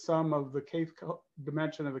by the sum of the Kayth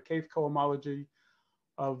dimension of the Kayth cohomology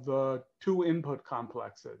of the two input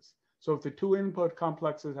complexes. So if the two input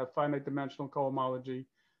complexes have finite dimensional cohomology,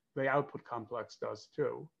 the output complex does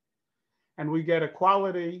too. And we get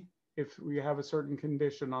equality if we have a certain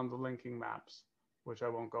condition on the linking maps, which I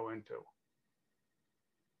won't go into.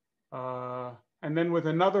 And then with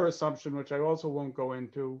another assumption, which I also won't go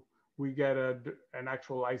into, we get an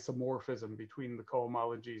actual isomorphism between the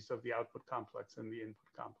cohomologies of the output complex and the input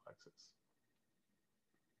complexes.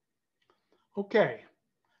 Okay,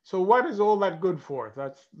 so what is all that good for?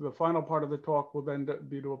 That's the final part of the talk will then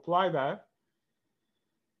be to apply that.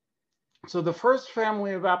 So the first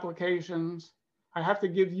family of applications, I have to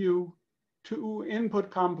give you two input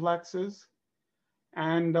complexes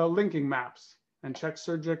and linking maps and check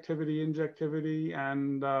surjectivity, injectivity,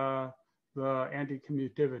 and the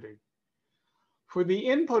anti-commutivity. For the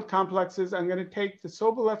input complexes, I'm going to take the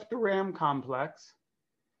Sobolev-Durand complex,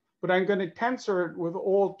 but I'm going to tensor it with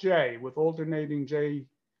alt J, with alternating J,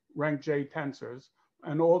 rank J tensors,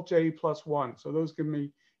 and alt J plus 1. So those give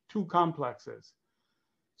me two complexes.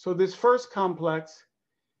 So this first complex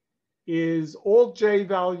is alt J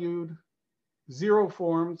valued 0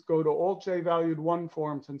 forms, go to alt J valued 1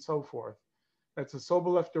 forms, and so forth. That's a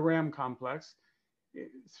Sobolev-Durand complex.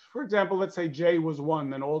 For example, let's say J was 1,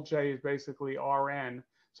 then alt J is basically Rn.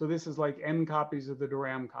 So this is like n copies of the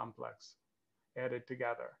Durand complex added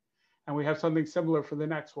together. And we have something similar for the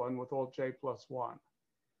next one with alt J plus 1.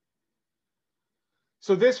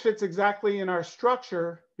 So this fits exactly in our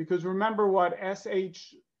structure because remember what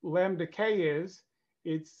SH lambda K is.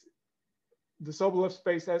 It's the Sobolev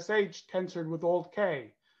space SH tensored with alt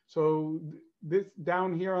K. So this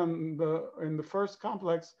down here on in the first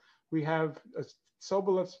complex, we have a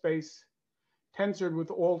Sobolev space tensored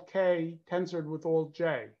with alt K, tensored with alt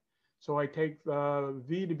J. So I take the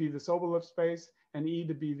V to be the Sobolev space and E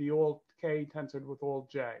to be the alt K tensored with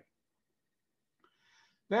alt J.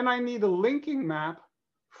 Then I need a linking map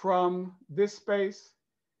from this space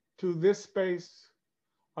to this space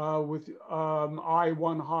with I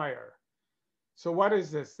one higher. So what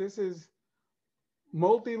is this? This is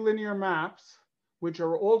multilinear maps which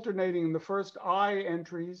are alternating in the first I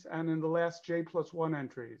entries and in the last J plus 1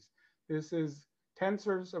 entries. This is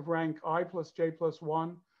tensors of rank I plus J plus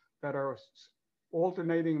 1 that are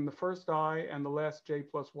alternating in the first I and the last J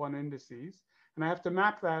plus 1 indices. And I have to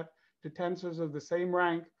map that to tensors of the same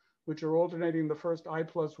rank, which are alternating the first I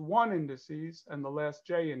plus 1 indices and the last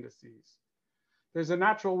J indices. There's a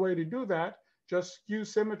natural way to do that. Just skew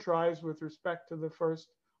symmetrize with respect to the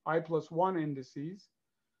first I plus 1 indices.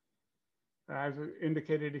 I've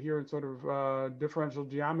indicated here in sort of differential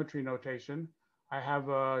geometry notation. I have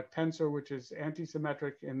a tensor which is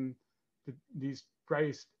antisymmetric in these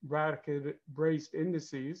braced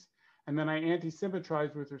indices, and then I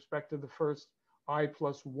antisymmetrize with respect to the first I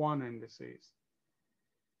plus 1 indices.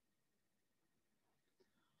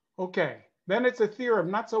 Okay, then it's a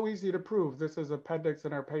theorem, not so easy to prove. This is appendix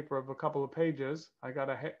in our paper of a couple of pages. I got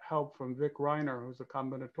help from Vic Reiner, who's a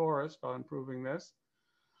combinatorist, on proving this.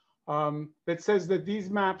 That says that these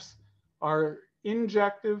maps are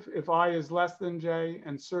injective if I is less than J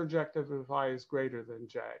and surjective if I is greater than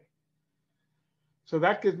J. So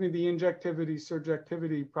that gives me the injectivity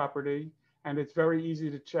surjectivity property, and it's very easy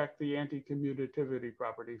to check the anti-commutativity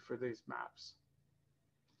property for these maps.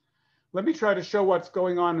 Let me try to show what's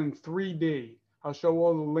going on in 3D. I'll show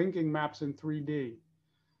all the linking maps in 3D.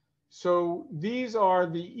 So these are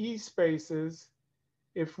the E spaces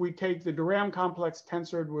if we take the Durand complex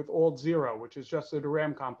tensored with alt 0, which is just the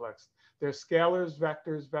Durand complex. They're scalars,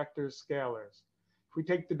 vectors, vectors, scalars. If we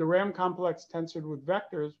take the Durand complex tensored with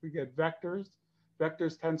vectors, we get vectors,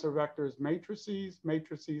 vectors, tensor vectors, matrices,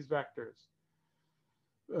 matrices, vectors.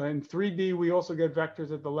 In 3D, we also get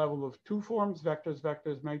vectors at the level of 2 forms, vectors,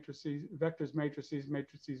 vectors, matrices, vectors, matrices,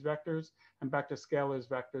 matrices, vectors, and back to scalars,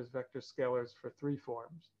 vectors, vectors, scalars for 3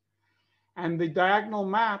 forms. And the diagonal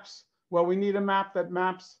maps, well, we need a map that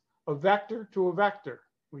maps a vector to a vector.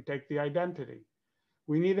 We take the identity.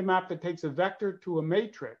 We need a map that takes a vector to a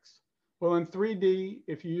matrix. Well, in 3D,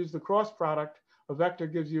 if you use the cross product, a vector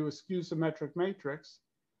gives you a skew symmetric matrix.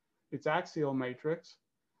 It's axial matrix.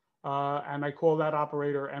 And I call that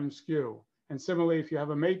operator M skew. And similarly, if you have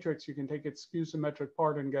a matrix, you can take its skew symmetric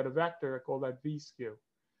part and get a vector. I call that V skew,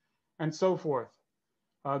 and so forth.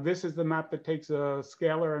 This is the map that takes a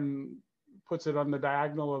scalar and puts it on the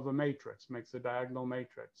diagonal of a matrix, makes a diagonal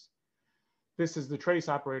matrix. This is the trace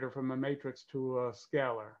operator from a matrix to a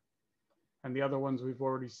scalar. And the other ones we've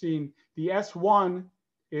already seen. The S1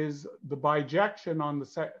 is the bijection on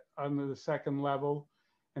the second level.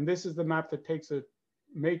 And this is the map that takes a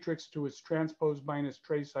matrix to its transpose minus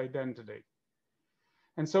trace identity.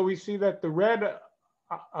 And so we see that the red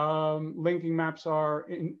linking maps are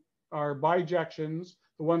bijections.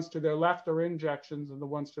 The ones to their left are injections, and the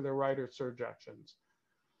ones to their right are surjections.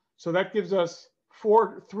 So that gives us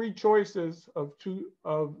three choices of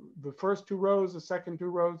the first two rows, the second two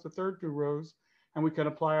rows, the third two rows, and we can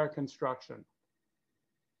apply our construction.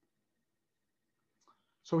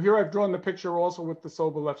 So here I've drawn the picture also with the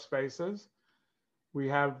Sobolev spaces. We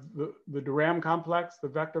have the Durham complex, the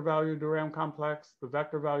vector value Durham complex, the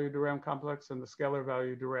vector value Durham complex, and the scalar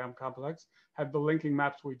value Durham complex have the linking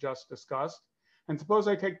maps we just discussed. And suppose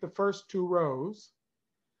I take the first two rows,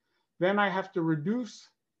 then I have to reduce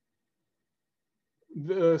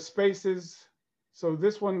the spaces. So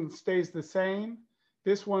this one stays the same.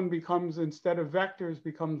 This one becomes, instead of vectors,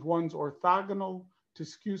 becomes ones orthogonal to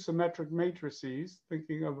skew symmetric matrices,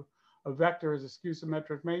 thinking of a vector as a skew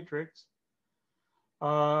symmetric matrix.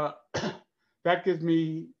 That gives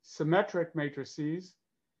me symmetric matrices.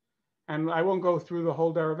 And I won't go through the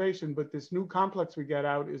whole derivation, but this new complex we get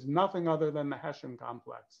out is nothing other than the Hessian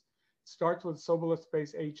complex. It starts with Sobolev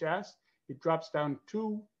space HS. It drops down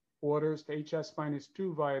 2 orders to HS minus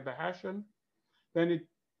 2 via the Hessian. Then it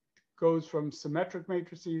goes from symmetric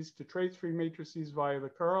matrices to trace-free matrices via the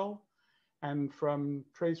curl, and from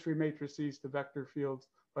trace-free matrices to vector fields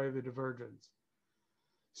via the divergence.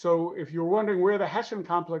 So if you're wondering where the Hessian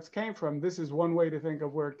complex came from, this is one way to think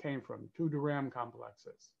of where it came from, 2 Durham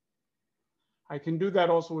complexes. I can do that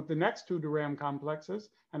also with the next 2 Durham complexes,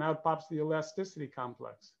 and out pops the elasticity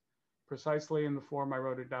complex, precisely in the form I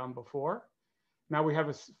wrote it down before. Now we have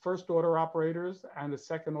a first order operators and a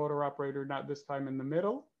second order operator, not this time in the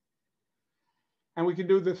middle. And we can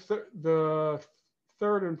do the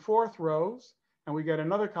third and fourth rows, and we get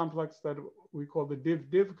another complex that we call the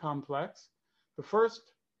div-div complex. The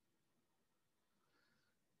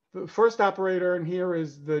first operator in here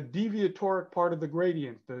is the deviatoric part of the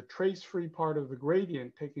gradient, the trace-free part of the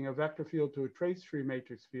gradient, taking a vector field to a trace-free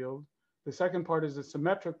matrix field. The second part is the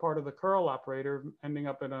symmetric part of the curl operator, ending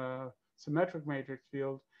up in a symmetric matrix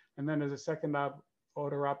field. And then as a second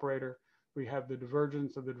order operator, we have the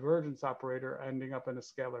divergence of the divergence operator ending up in a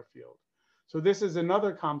scalar field. So this is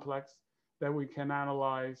another complex that we can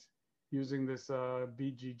analyze using this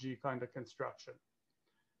BGG kind of construction.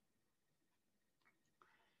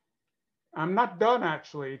 I'm not done,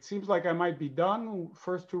 actually. It seems like I might be done.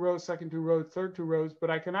 First 2 rows, second 2 rows, third 2 rows, but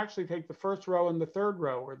I can actually take the first row and the third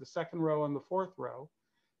row, or the second row and the fourth row.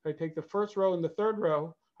 If I take the first row and the third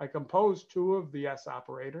row, I compose 2 of the S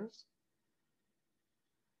operators,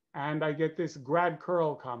 and I get this grad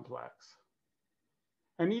curl complex.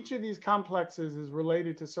 And each of these complexes is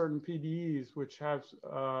related to certain PDEs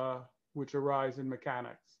which arise in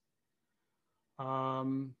mechanics.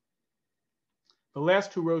 The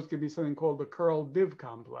last 2 rows give me something called the curl div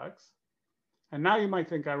complex. And now you might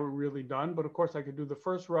think I were really done, but of course I could do the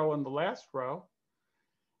first row and the last row,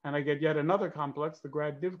 and I get yet another complex, the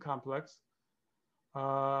grad div complex.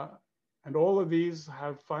 And all of these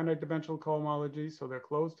have finite dimensional cohomology, so they're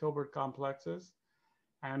closed Hilbert complexes,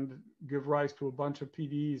 and give rise to a bunch of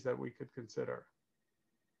PDEs that we could consider.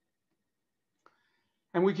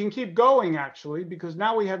 And we can keep going, actually, because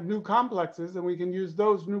now we have new complexes, and we can use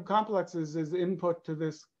those new complexes as input to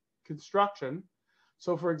this construction.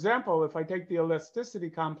 So for example, if I take the elasticity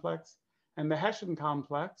complex and the Hessian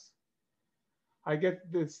complex, I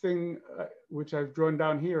get this thing which I've drawn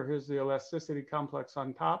down here. Here's the elasticity complex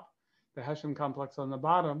on top, the Hessian complex on the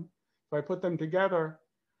bottom. If I put them together,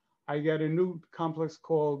 I get a new complex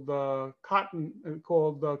called the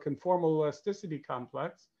conformal elasticity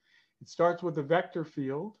complex. It starts with a vector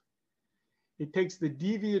field. It takes the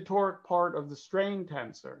deviatoric part of the strain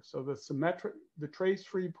tensor, so the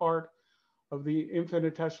trace-free part of the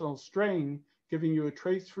infinitesimal strain, giving you a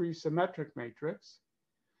trace-free symmetric matrix.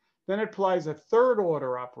 Then it applies a third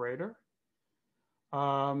order operator,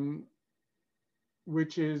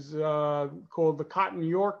 which is called the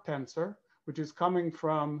Cotton-York tensor, which is coming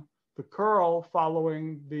from the curl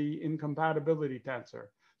following the incompatibility tensor.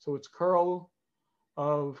 So it's curl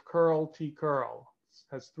of curl T curl.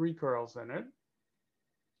 It has 3 curls in it.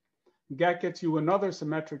 That gets you another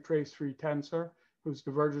symmetric trace-free tensor whose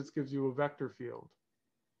divergence gives you a vector field.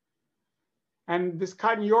 And this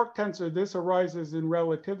Cotton-York tensor, this arises in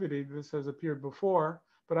relativity. This has appeared before,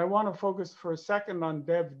 but I want to focus for a second on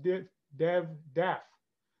dev-def,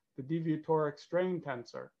 the deviatoric strain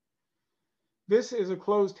tensor. This is a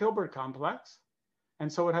closed Hilbert complex, and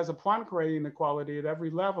so it has a Poincare inequality at every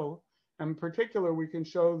level. And in particular, we can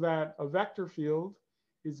show that a vector field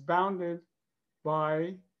is bounded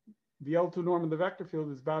by the L2 norm of the vector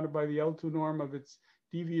field is bounded by the L2 norm of its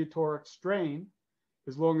deviatoric strain,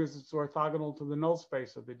 as long as it's orthogonal to the null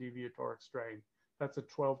space of the deviatoric strain. That's a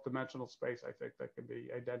 12-dimensional space, I think, that can be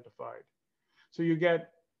identified. So you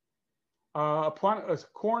get a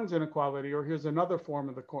Korn's inequality, or here's another form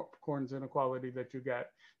of the Korn's inequality that you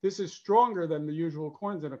get. This is stronger than the usual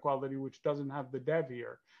Korn's inequality, which doesn't have the dev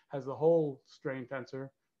here, has the whole strain tensor,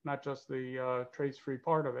 not just the trace-free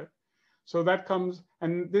part of it. So that comes,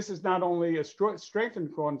 and this is not only a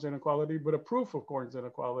strengthened Korn's inequality, but a proof of Korn's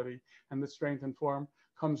inequality, and the strengthened form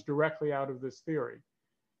comes directly out of this theory.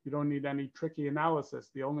 You don't need any tricky analysis.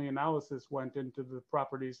 The only analysis went into the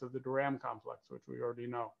properties of the de Rham complex, which we already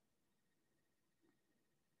know.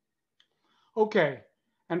 Okay,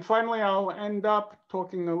 and finally, I'll end up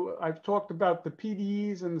talking, I've talked about the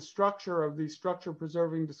PDEs and the structure of these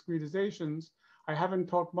structure-preserving discretizations. I haven't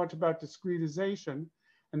talked much about discretization,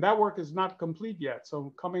 and that work is not complete yet.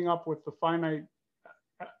 So coming up with the finite,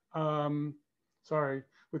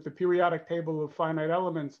 with the periodic table of finite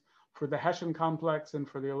elements for the Hessian complex and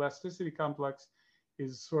for the elasticity complex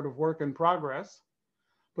is sort of work in progress.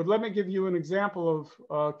 But let me give you an example of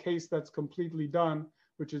a case that's completely done,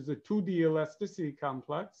 which is the 2D elasticity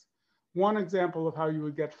complex. One example of how you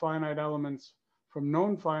would get finite elements from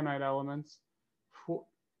known finite elements,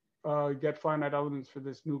 get finite elements for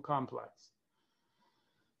this new complex.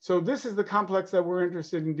 So this is the complex that we're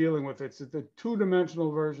interested in dealing with. It's the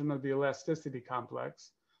two-dimensional version of the elasticity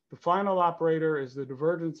complex. The final operator is the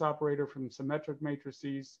divergence operator from symmetric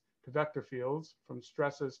matrices to vector fields, from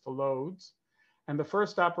stresses to loads. And the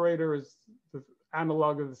first operator is the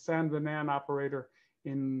analog of the Saint-Venant operator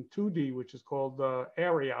in 2D, which is called the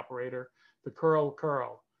Airy operator. The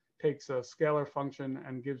curl takes a scalar function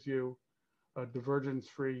and gives you a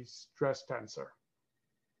divergence-free stress tensor.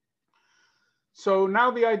 So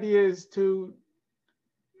now the idea is to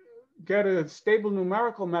get a stable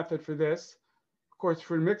numerical method for this. Of course,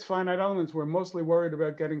 for mixed finite elements, we're mostly worried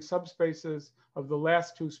about getting subspaces of the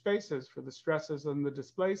last two spaces for the stresses and the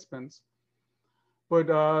displacements. But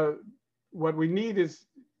what we need is,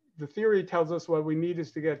 the theory tells us what we need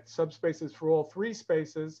is to get subspaces for all three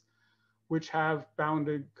spaces, which have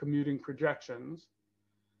bounded commuting projections.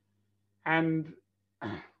 And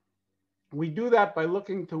we do that by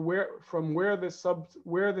looking to where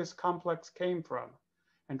this complex came from,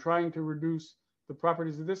 and trying to reduce the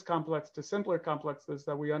properties of this complex to simpler complexes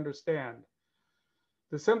that we understand.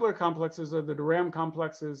 The simpler complexes are the de Rham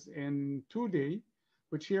complexes in 2D,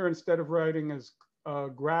 which here, instead of writing as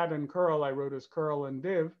grad and curl, I wrote as curl and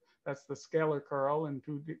div. That's the scalar curl in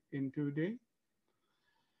 2D.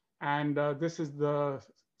 And this is the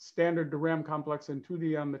standard de Rham complex in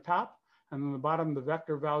 2D on the top. And on the bottom, the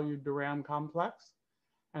vector valued de Rham complex.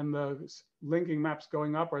 And the linking maps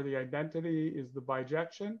going up are the identity is the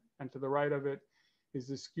bijection. And to the right of it is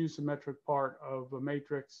the skew symmetric part of a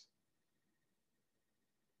matrix,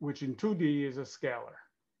 which in 2D is a scalar.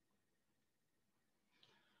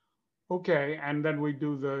 Okay, and then we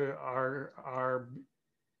do our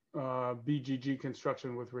BGG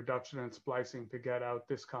construction with reduction and splicing to get out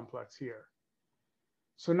this complex here.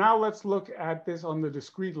 So now let's look at this on the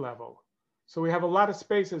discrete level. So we have a lot of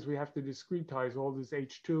spaces we have to discretize, all these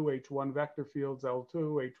H2, H1 vector fields,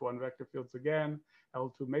 L2, H1 vector fields again,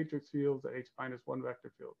 L2 matrix fields, H-1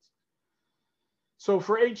 vector fields. So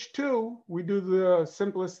for H2, we do the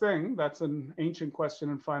simplest thing. That's an ancient question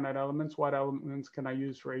in finite elements. What elements can I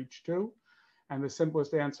use for H2? And the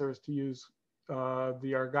simplest answer is to use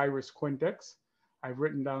the Argyris quintics. I've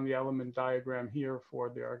written down the element diagram here for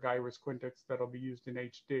the Argyris quintics that'll be used in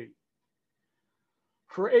HD.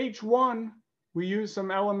 For H1, we use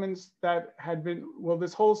some elements that had been, well,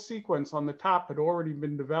 this whole sequence on the top had already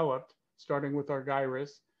been developed, starting with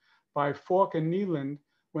Argyris, by Falk and Neeland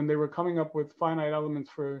when they were coming up with finite elements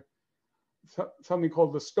for something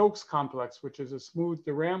called the Stokes complex, which is a smooth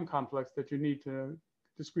de Rham complex that you need to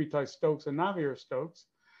discretize Stokes and Navier-Stokes.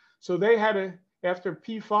 So they had after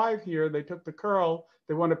P5 here, they took the curl,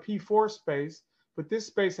 they want a P4 space, but this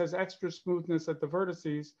space has extra smoothness at the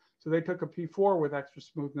vertices. So they took a P4 with extra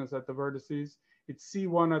smoothness at the vertices. It's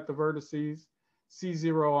C1 at the vertices,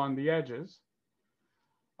 C0 on the edges.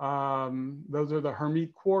 Those are the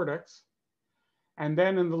Hermite quartics. And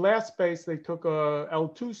then in the last space, they took a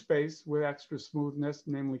L2 space with extra smoothness,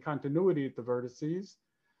 namely continuity at the vertices.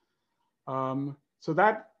 So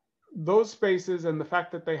those spaces and the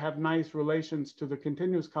fact that they have nice relations to the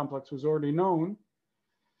continuous complex was already known.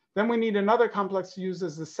 Then we need another complex to use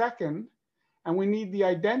as the second, and we need the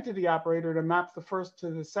identity operator to map the first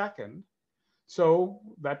to the second. So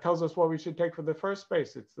that tells us what we should take for the first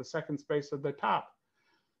space. It's the second space at the top.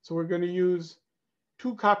 So we're going to use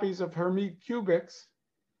 2 copies of Hermite cubics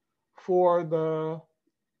for the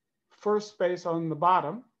first space on the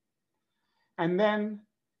bottom. And then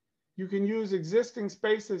you can use existing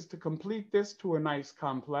spaces to complete this to a nice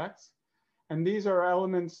complex. And these are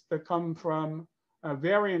elements that come from a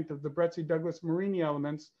variant of the Bretzi-Douglas-Marini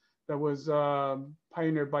elements that was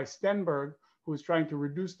pioneered by Stenberg, who was trying to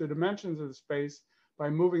reduce the dimensions of the space by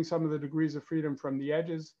moving some of the degrees of freedom from the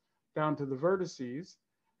edges down to the vertices.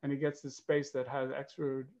 And he gets this space that has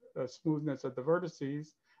extra smoothness at the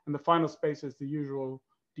vertices. And the final space is the usual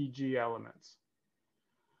DG elements.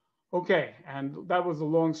 Okay, and that was a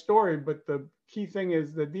long story, but the key thing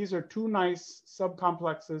is that these are two nice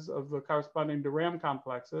subcomplexes of the corresponding de Rham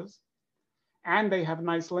complexes, and they have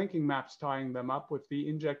nice linking maps tying them up with the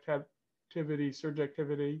injectivity,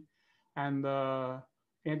 surjectivity, and the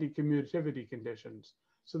anti-commutativity conditions.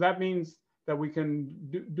 So that means that we can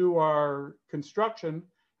do our construction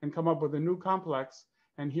and come up with a new complex,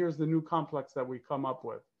 and here's the new complex that we come up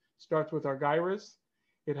with. Starts with our gyrus.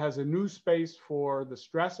 It has a new space for the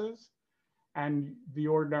stresses and the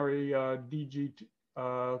ordinary DG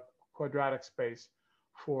quadratic space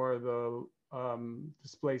for the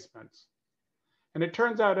displacements. And it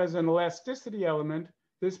turns out as an elasticity element,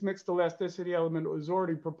 this mixed elasticity element was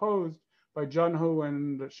already proposed by Junhu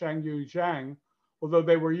and Shangyu Zhang, although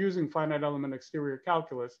they were using finite element exterior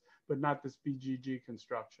calculus, but not this BGG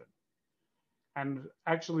construction. And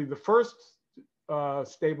actually the first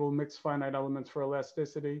stable mixed finite elements for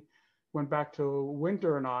elasticity went back to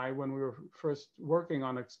Winter and I when we were first working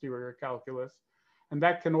on exterior calculus. And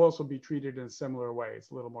that can also be treated in a similar way.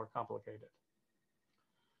 It's a little more complicated.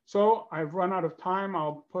 So I've run out of time.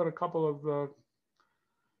 I'll put a couple of the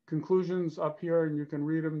conclusions up here and you can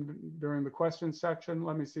read them during the question section.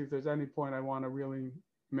 Let me see if there's any point I want to really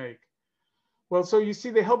make. Well, so you see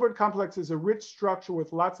the Hilbert complex is a rich structure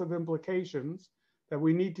with lots of implications that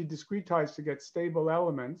we need to discretize to get stable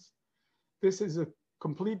elements. This is a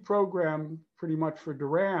complete program pretty much for de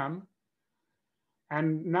Rham.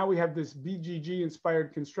 And now we have this BGG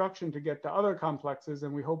inspired construction to get to other complexes,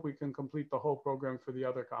 and we hope we can complete the whole program for the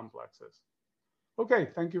other complexes. Okay,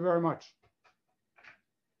 thank you very much.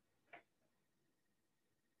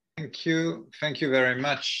 Thank you very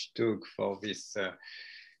much, Doug, for this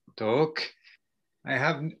talk. I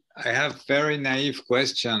have very naive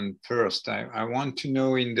question first. I want to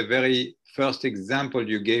know, in the very first example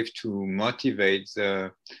you gave to motivate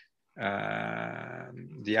the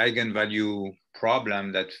eigenvalue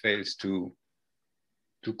problem that fails to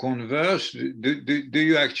converge. Do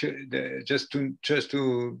you actually, just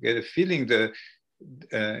to get a feeling,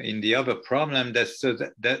 in the other problem, does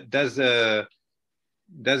the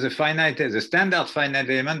standard finite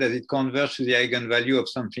element, does it converge to the eigenvalue of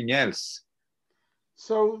something else?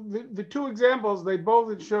 So the two examples, they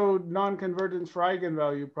both showed non-convergence for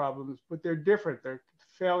eigenvalue problems, but they're different. They're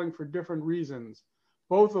failing for different reasons,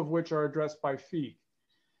 both of which are addressed by Feek.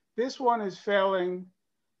 This one is failing,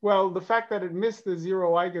 well, the fact that it missed the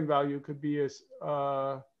zero eigenvalue could be,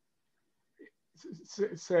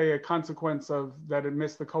 say, a consequence of that it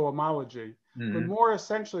missed the cohomology. Mm-hmm. But more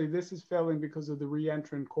essentially, this is failing because of the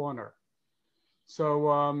reentrant corner.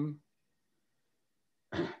 So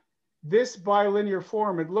this bilinear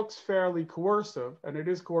form, it looks fairly coercive, and it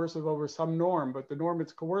is coercive over some norm, but the norm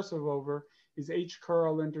it's coercive over is H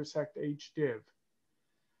curl intersect H div.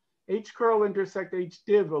 H curl intersect H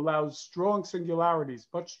div allows strong singularities,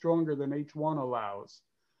 much stronger than H1 allows.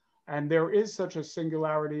 And there is such a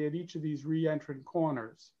singularity at each of these reentrant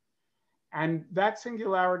corners. And that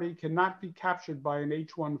singularity cannot be captured by an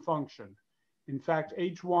H1 function. In fact,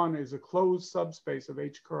 H1 is a closed subspace of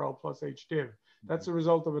H curl plus H div. That's a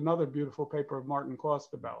result of another beautiful paper of Martin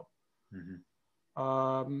Costabel.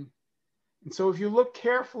 Mm-hmm. And so if you look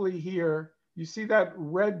carefully here, you see that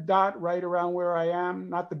red dot right around where I am,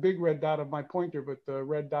 not the big red dot of my pointer, but the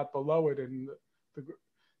red dot below it. And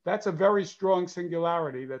that's a very strong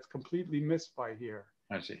singularity that's completely missed by here.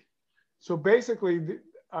 I see. So basically,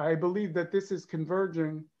 I believe that this is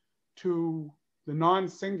converging to the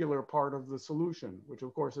non-singular part of the solution, which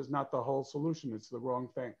of course is not the whole solution, it's the wrong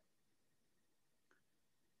thing.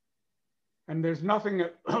 And there's nothing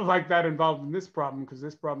like that involved in this problem because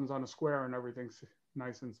this problem's on a square and everything's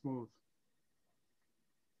nice and smooth.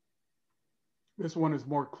 This one is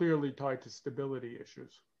more clearly tied to stability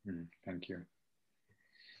issues. Thank you.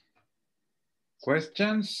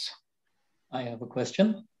 Questions? I have a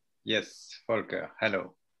question. Yes, Volker,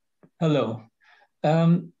 hello. Hello.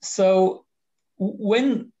 So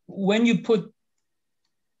when you put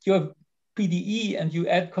your PDE and you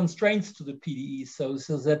add constraints to the PDE, so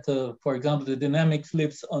that, for example, the dynamics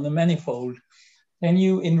lives on a manifold, can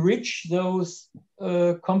you enrich those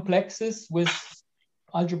complexes with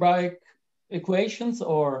algebraic equations,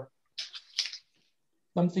 or?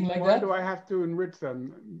 something like Why that? do I have to enrich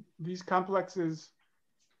them? These complexes,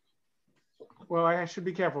 well, I should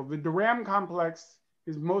be careful. The Durham complex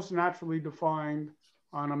is most naturally defined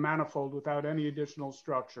on a manifold without any additional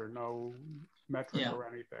structure, no metric or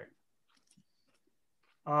anything.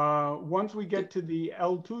 Once we get to the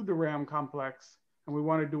L2 Durham complex and we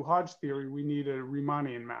want to do Hodge theory, we need a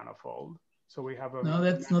Riemannian manifold. So we have a no,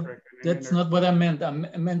 that's not what I meant. I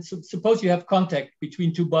meant suppose you have contact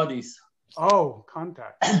between two bodies. Oh,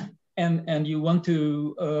 contact. and you want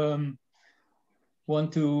to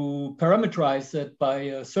parameterize that by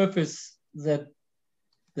a surface that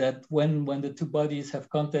when the two bodies have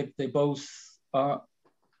contact, they both are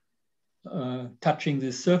touching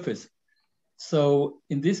this surface. So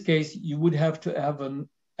in this case, you would have to have an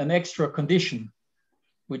extra condition,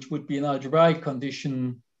 which would be an algebraic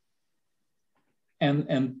condition.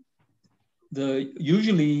 And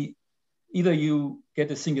usually either you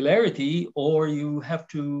get a singularity or you have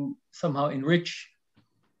to somehow enrich,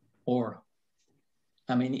 or,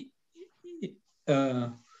 I mean,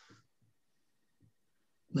 let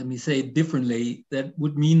me say it differently. That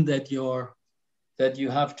would mean that you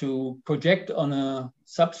have to project on a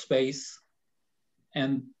subspace,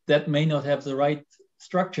 and that may not have the right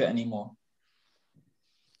structure anymore.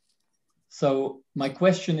 So my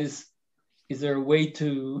question is there a way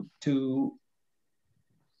to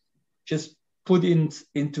just put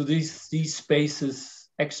into these spaces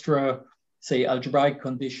extra, say, algebraic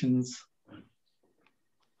conditions?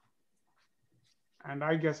 And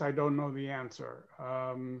I guess I don't know the answer.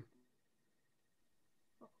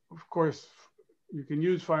 Of course, you can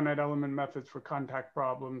use finite element methods for contact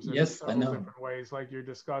problems in several different ways, like you're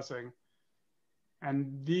discussing.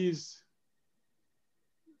 And these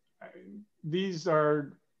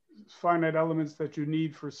are finite elements that you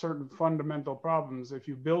need for certain fundamental problems. If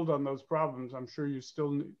you build on those problems, I'm sure it's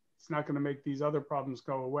not going to make these other problems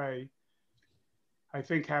go away. I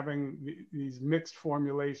think having these mixed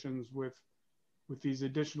formulations with these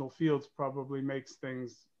additional fields probably makes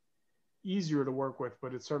things easier to work with,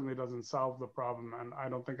 but it certainly doesn't solve the problem. And I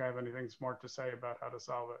don't think I have anything smart to say about how to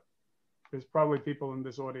solve it. There's probably people in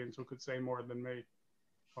this audience who could say more than me.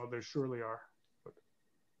 Well, there surely are. But...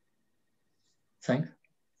 Thanks.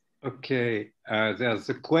 Okay, there's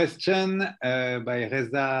a question by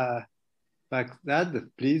Reza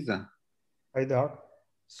Baghdad, please. Hi there.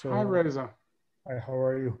 Hi, Reza. Hi, how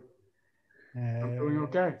are you? I'm doing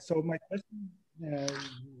okay. So my question,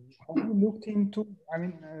 have you looked into, I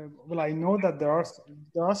mean, well, I know that there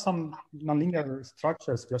are some nonlinear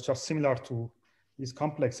structures which are similar to these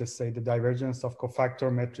complexes, say the divergence of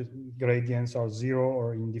cofactor metric gradients are zero,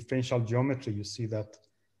 or in differential geometry, you see that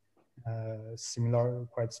similar,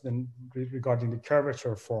 quite regarding the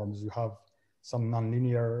curvature forms, you have some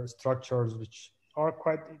nonlinear structures which are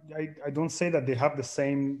quite, I don't say that they have the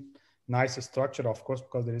same nice structure, of course,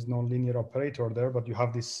 because there is no linear operator there, but you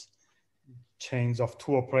have these chains of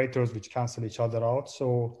two operators which cancel each other out.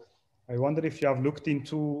 So I wonder if you have looked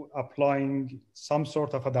into applying some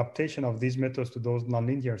sort of adaptation of these methods to those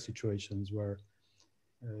nonlinear situations where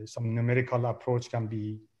some numerical approach can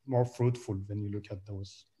be more fruitful when you look at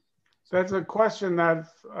those. That's a question that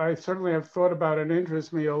I certainly have thought about and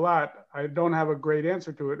interests me a lot. I don't have a great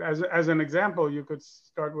answer to it. As an example, you could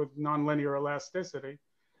start with nonlinear elasticity.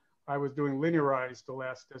 I was doing linearized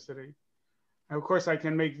elasticity. And of course, I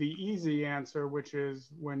can make the easy answer, which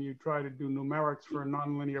is when you try to do numerics for a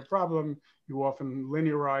nonlinear problem, you often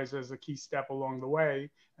linearize as a key step along the way,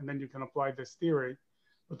 and then you can apply this theory.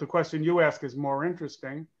 But the question you ask is more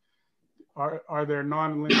interesting. Are there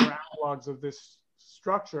nonlinear analogs of this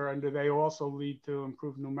structure, and do they also lead to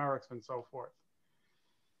improved numerics and so forth?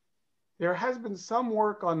 There has been some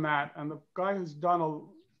work on that, and the guy who's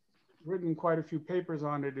written quite a few papers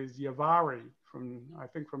on it is Yavari I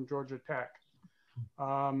think from Georgia Tech.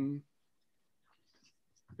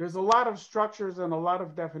 There's a lot of structures and a lot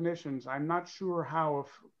of definitions. I'm not sure how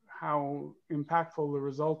impactful the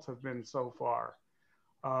results have been so far.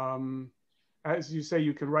 As you say,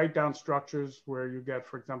 you can write down structures where you get,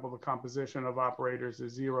 for example, the composition of operators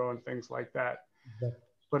is zero and things like that. Okay.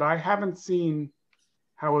 But I haven't seen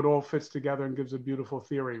how it all fits together and gives a beautiful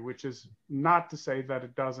theory, which is not to say that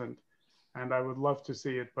it doesn't. And I would love to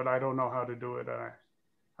see it, but I don't know how to do it.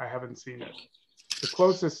 I haven't seen it. The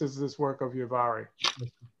closest is this work of Yavari.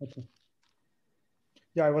 Okay.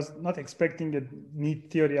 Yeah, I was not expecting a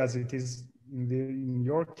neat theory as it is in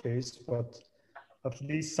your case, but at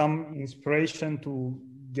least some inspiration to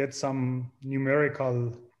get some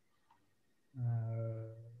numerical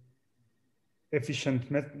efficient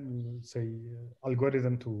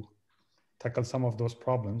algorithm to tackle some of those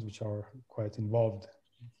problems which are quite involved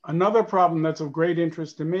Another problem that's of great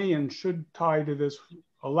interest to me and should tie to this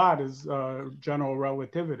a lot is general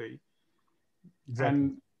relativity. Exactly.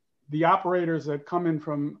 And the operators that come in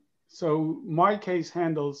from, so my case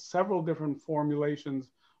handles several different formulations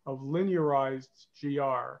of linearized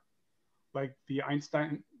GR, like the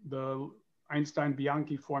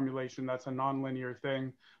Einstein-Bianchi formulation. That's a nonlinear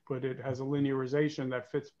thing, but it has a linearization that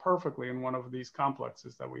fits perfectly in one of these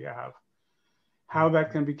complexes that we have. How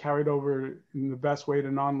that can be carried over in the best way to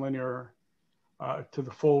nonlinear to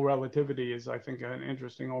the full relativity is, I think, an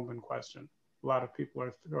interesting open question. A lot of people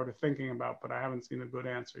are sort of thinking about, but I haven't seen a good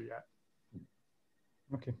answer yet.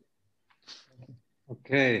 Okay.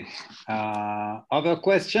 Okay. Other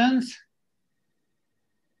questions?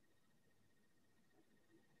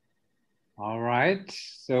 All right.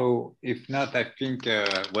 So if not, I think,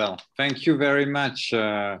 well, thank you very much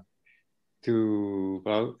to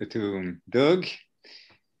Doug.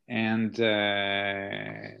 And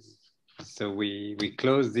so we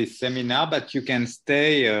close this seminar, but you can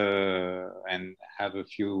stay and have a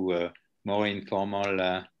few more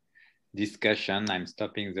informal discussion. I'm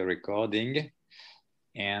stopping the recording,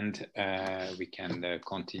 and we can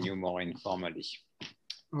continue more informally.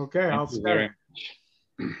 Okay, I'll stay. Very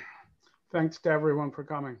much. Thanks to everyone for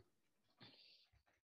coming.